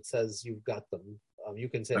learned. It says you've got them. You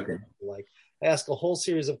can say okay. Like ask a whole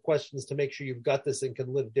series of questions to make sure you've got this and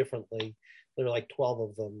can live differently. There are like 12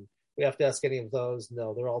 of them. We have to ask any of those?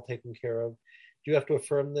 No, they're all taken care of. Do you have to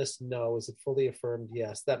affirm this? No. Is it fully affirmed?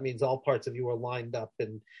 Yes. That means all parts of you are lined up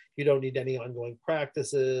and you don't need any ongoing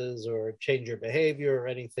practices or change your behavior or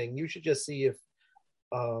anything. You should just see if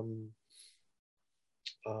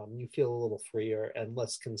you feel a little freer and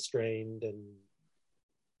less constrained and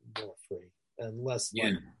more free and less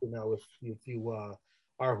like, if you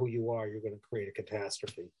are who you are, you're going to create a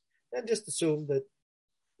catastrophe. And just assume that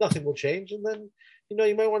nothing will change. And then,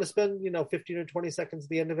 you might want to spend, 15 or 20 seconds at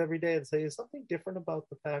the end of every day and say, is something different about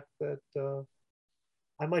the fact that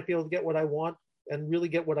I might be able to get what I want and really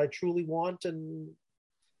get what I truly want and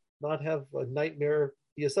not have a nightmare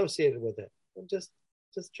be associated with it. And just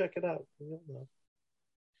check it out.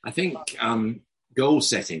 I think goal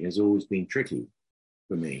setting has always been tricky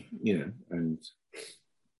for me, and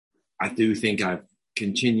I do think I've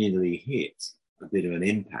continually hit a bit of an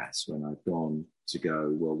impasse when I've gone to go,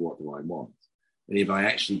 well, what do I want? And if I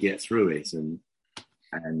actually get through it and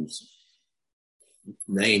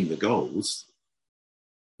name the goals,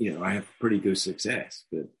 I have pretty good success.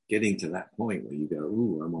 But getting to that point where you go,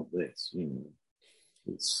 ooh, I want this,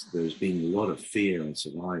 there's been a lot of fear and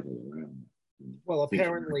survival around that. Well,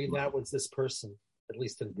 apparently that was this person, at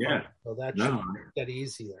least in part. So that should get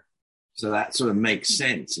easier. So that sort of makes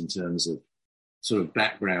sense in terms of sort of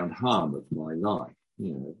background hum of my life.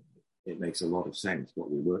 It makes a lot of sense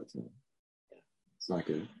what we worked on. It's like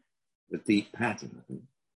a deep pattern, I think.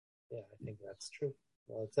 Yeah, I think that's true.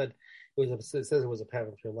 Well, it says it was a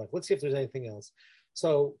pattern for your life. Let's see if there's anything else.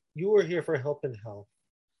 So you were here for help and health.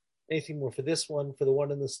 Anything more for this one, for the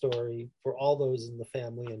one in the story, for all those in the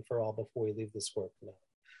family, and for all before we leave this work now?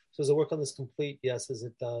 So is the work on this complete? Yes. Is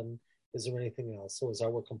it done? Is there anything else? So is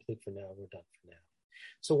our work complete for now? We're done for now.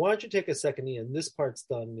 So why don't you take a second, Ian? This part's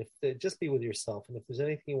done. Just be with yourself. And if there's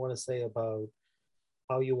anything you want to say about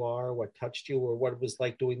how you are, what touched you, or what it was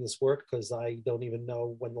like doing this work, because I don't even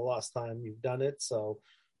know when the last time you've done it. So,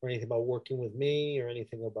 or anything about working with me or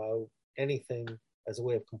anything about anything as a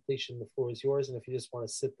way of completion, the floor is yours. And if you just want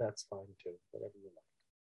to sit, that's fine too, whatever you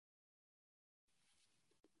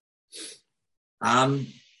like.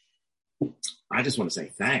 I just want to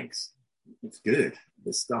say thanks. It's good.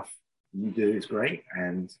 The stuff you do is great,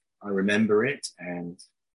 and I remember it, and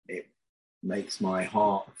it makes my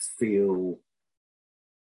heart feel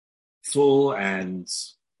full and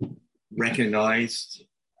recognized,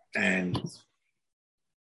 and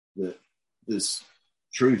that there's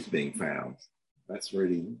truth being found. That's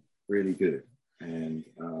really, really good. And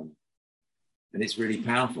it's really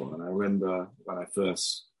powerful. And I remember when I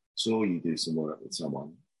first saw you do some work with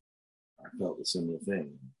someone, I felt the similar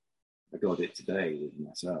thing. I got it today with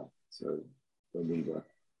myself. So when we were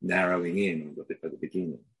narrowing in at the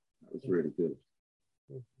beginning, that was really good.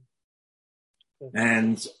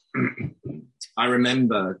 And I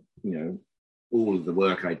remember, all of the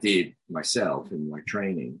work I did myself in my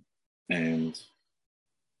training. And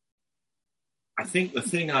I think the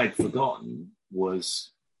thing I'd forgotten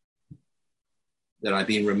was that I've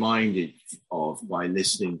been reminded of by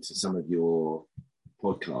listening to some of your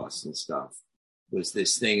podcasts and stuff, was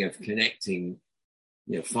this thing of connecting,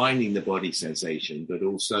 finding the body sensation, but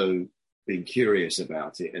also being curious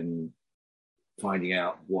about it and finding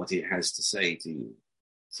out what it has to say to you.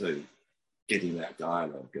 So getting that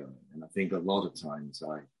dialogue going. And I think a lot of times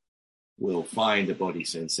I will find a body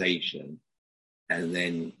sensation and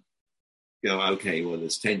then go, okay, well,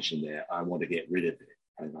 there's tension there. I want to get rid of it.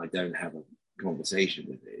 And I don't have a conversation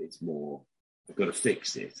with it. It's more, I've got to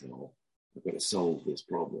fix it, or I've got to solve this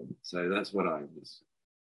problem. So that's what I was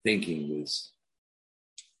thinking was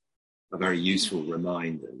a very useful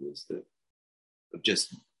reminder, was that of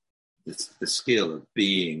just the skill of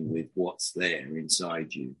being with what's there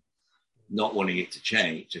inside you, not wanting it to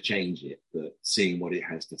change it, but seeing what it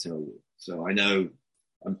has to tell you. So I know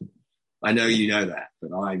you know that,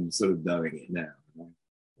 but I'm sort of knowing it now.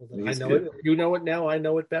 I know it. You know it now. I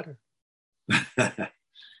know it better.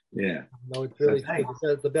 Yeah. No, it's really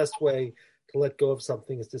the best way to let go of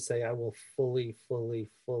something is to say, I will fully, fully,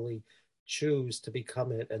 fully choose to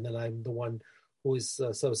become it. And then I'm the one who is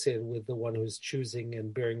associated with the one who's choosing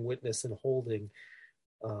and bearing witness and holding.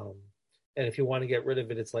 And if you want to get rid of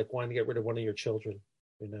it, it's like wanting to get rid of one of your children.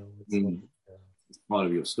 It's part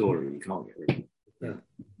of your story. You can't get rid of it. Yeah.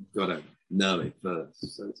 You've got to know it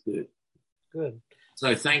first. So it's good. Good.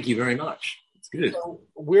 So thank you very much. It's good. So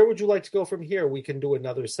where would you like to go from here? We can do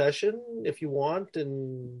another session if you want,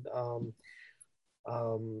 and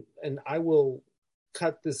I will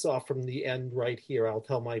cut this off from the end right here. I'll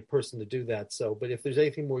tell my person to do that. So, but if there's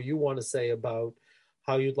anything more you want to say about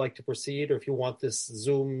how you'd like to proceed, or if you want this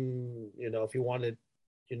Zoom, if you want it,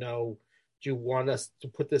 do you want us to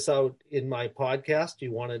put this out in my podcast? Do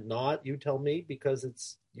you want it not? You tell me,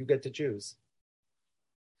 because you get to choose.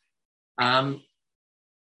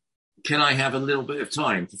 Can I have a little bit of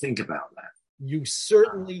time to think about that? You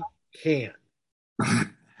certainly can.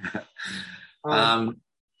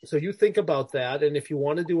 So you think about that. And if you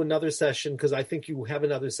want to do another session, because I think you have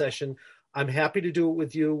another session, I'm happy to do it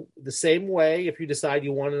with you the same way. If you decide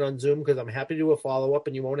you want it on Zoom, because I'm happy to do a follow-up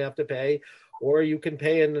and you won't have to pay, or you can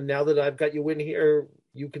pay. And now that I've got you in here,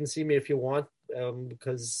 you can see me if you want,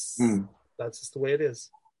 because that's just the way it is.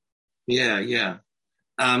 Yeah. Yeah.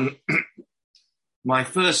 My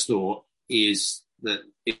first thought is that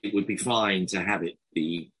it would be fine to have it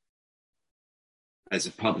be as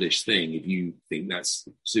a published thing if you think that's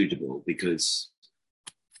suitable, because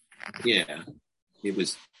it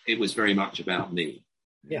was very much about me.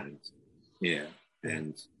 And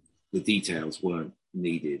the details weren't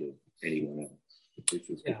needed of anyone else, which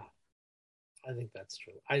was good. I think that's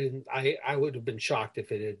true. I would have been shocked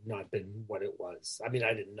if it had not been what it was. I mean,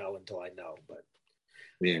 I didn't know until I know, but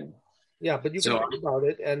but you can think about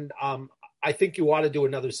it. And I think you ought to do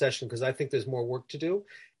another session, because I think there's more work to do.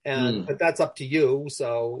 But that's up to you.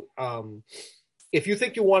 So if you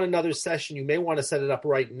think you want another session, you may want to set it up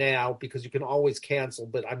right now, because you can always cancel,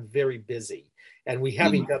 but I'm very busy and we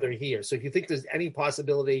have each other here. So if you think there's any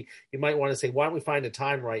possibility, you might want to say, why don't we find a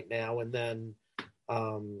time right now? And then,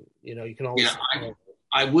 you can always. Yeah,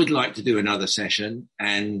 I would like to do another session,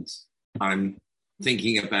 and I'm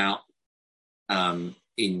thinking about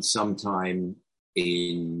in some time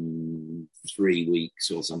in 3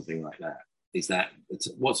 weeks or something like that.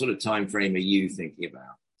 What sort of time frame are you thinking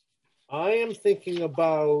about? I am thinking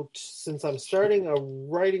about, since I'm starting a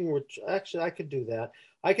writing, actually I could do that.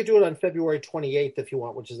 I could do it on February 28th if you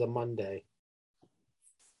want, which is a Monday.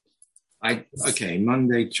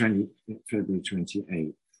 Monday, February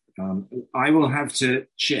 28th. I will have to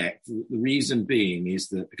check. The reason being is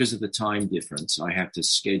that because of the time difference, I have to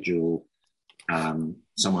schedule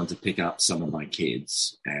someone to pick up some of my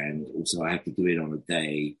kids, and also I have to do it on a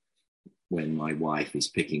day when my wife is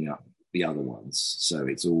picking up the other ones. So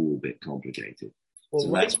it's all a bit complicated.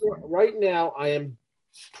 Well, so right now I am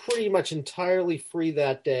pretty much entirely free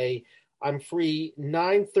that day. I'm free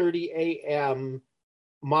 9:30 a.m.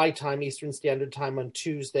 my time, Eastern Standard Time, on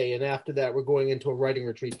Tuesday. And after that, we're going into a writing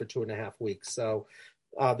retreat for 2.5 weeks. So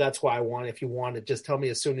that's why if you want it, just tell me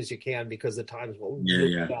as soon as you can, because the times will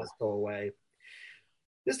really fast go away.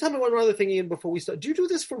 Just tell me one other thing, Ian, before we start. Do you do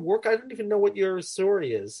this for work? I don't even know what your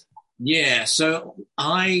story is. Yeah. So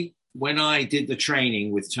when I did the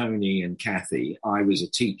training with Tony and Kathy, I was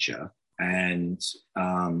a teacher, and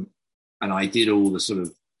I did all the sort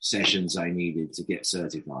of sessions I needed to get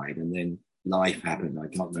certified. And then life happened. I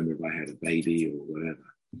can't remember if I had a baby or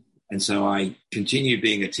whatever. And so I continued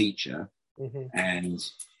being a teacher. Mm-hmm.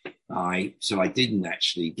 And I didn't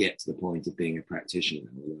actually get to the point of being a practitioner,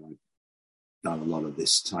 although I've done a lot of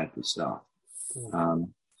this type of stuff. Mm-hmm.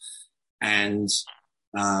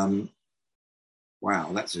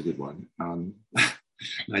 Wow, that's a good one.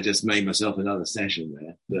 I just made myself another session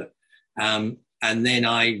there. But and then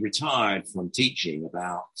I retired from teaching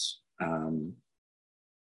about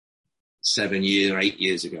 7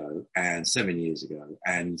 years ago.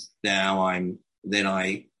 And now a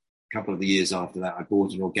couple of the years after that, I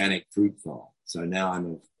bought an organic fruit farm. So now I'm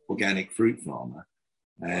an organic fruit farmer,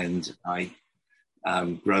 and I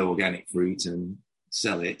grow organic fruit and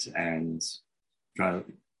sell it and try to,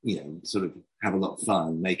 sort of have a lot of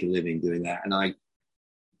fun, make a living doing that. And I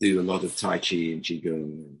do a lot of Tai Chi and Qigong.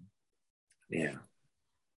 And, yeah.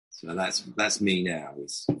 So that's me now.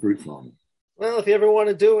 It's fruit farming. Well, if you ever want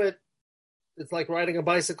to do it, it's like riding a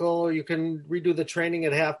bicycle, or you can redo the training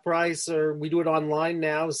at half price, or we do it online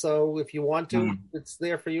now. So if you want to, it's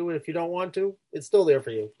there for you. And if you don't want to, it's still there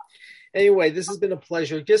for you. Anyway, this has been a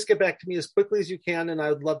pleasure. Just get back to me as quickly as you can, and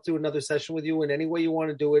I would love to do another session with you. And any way you want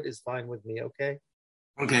to do it is fine with me, okay?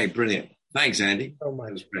 Okay, brilliant. Thanks, Andy. So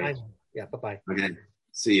much. Yeah, bye-bye. Okay,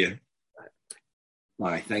 see you.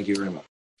 Bye. Thank you very much.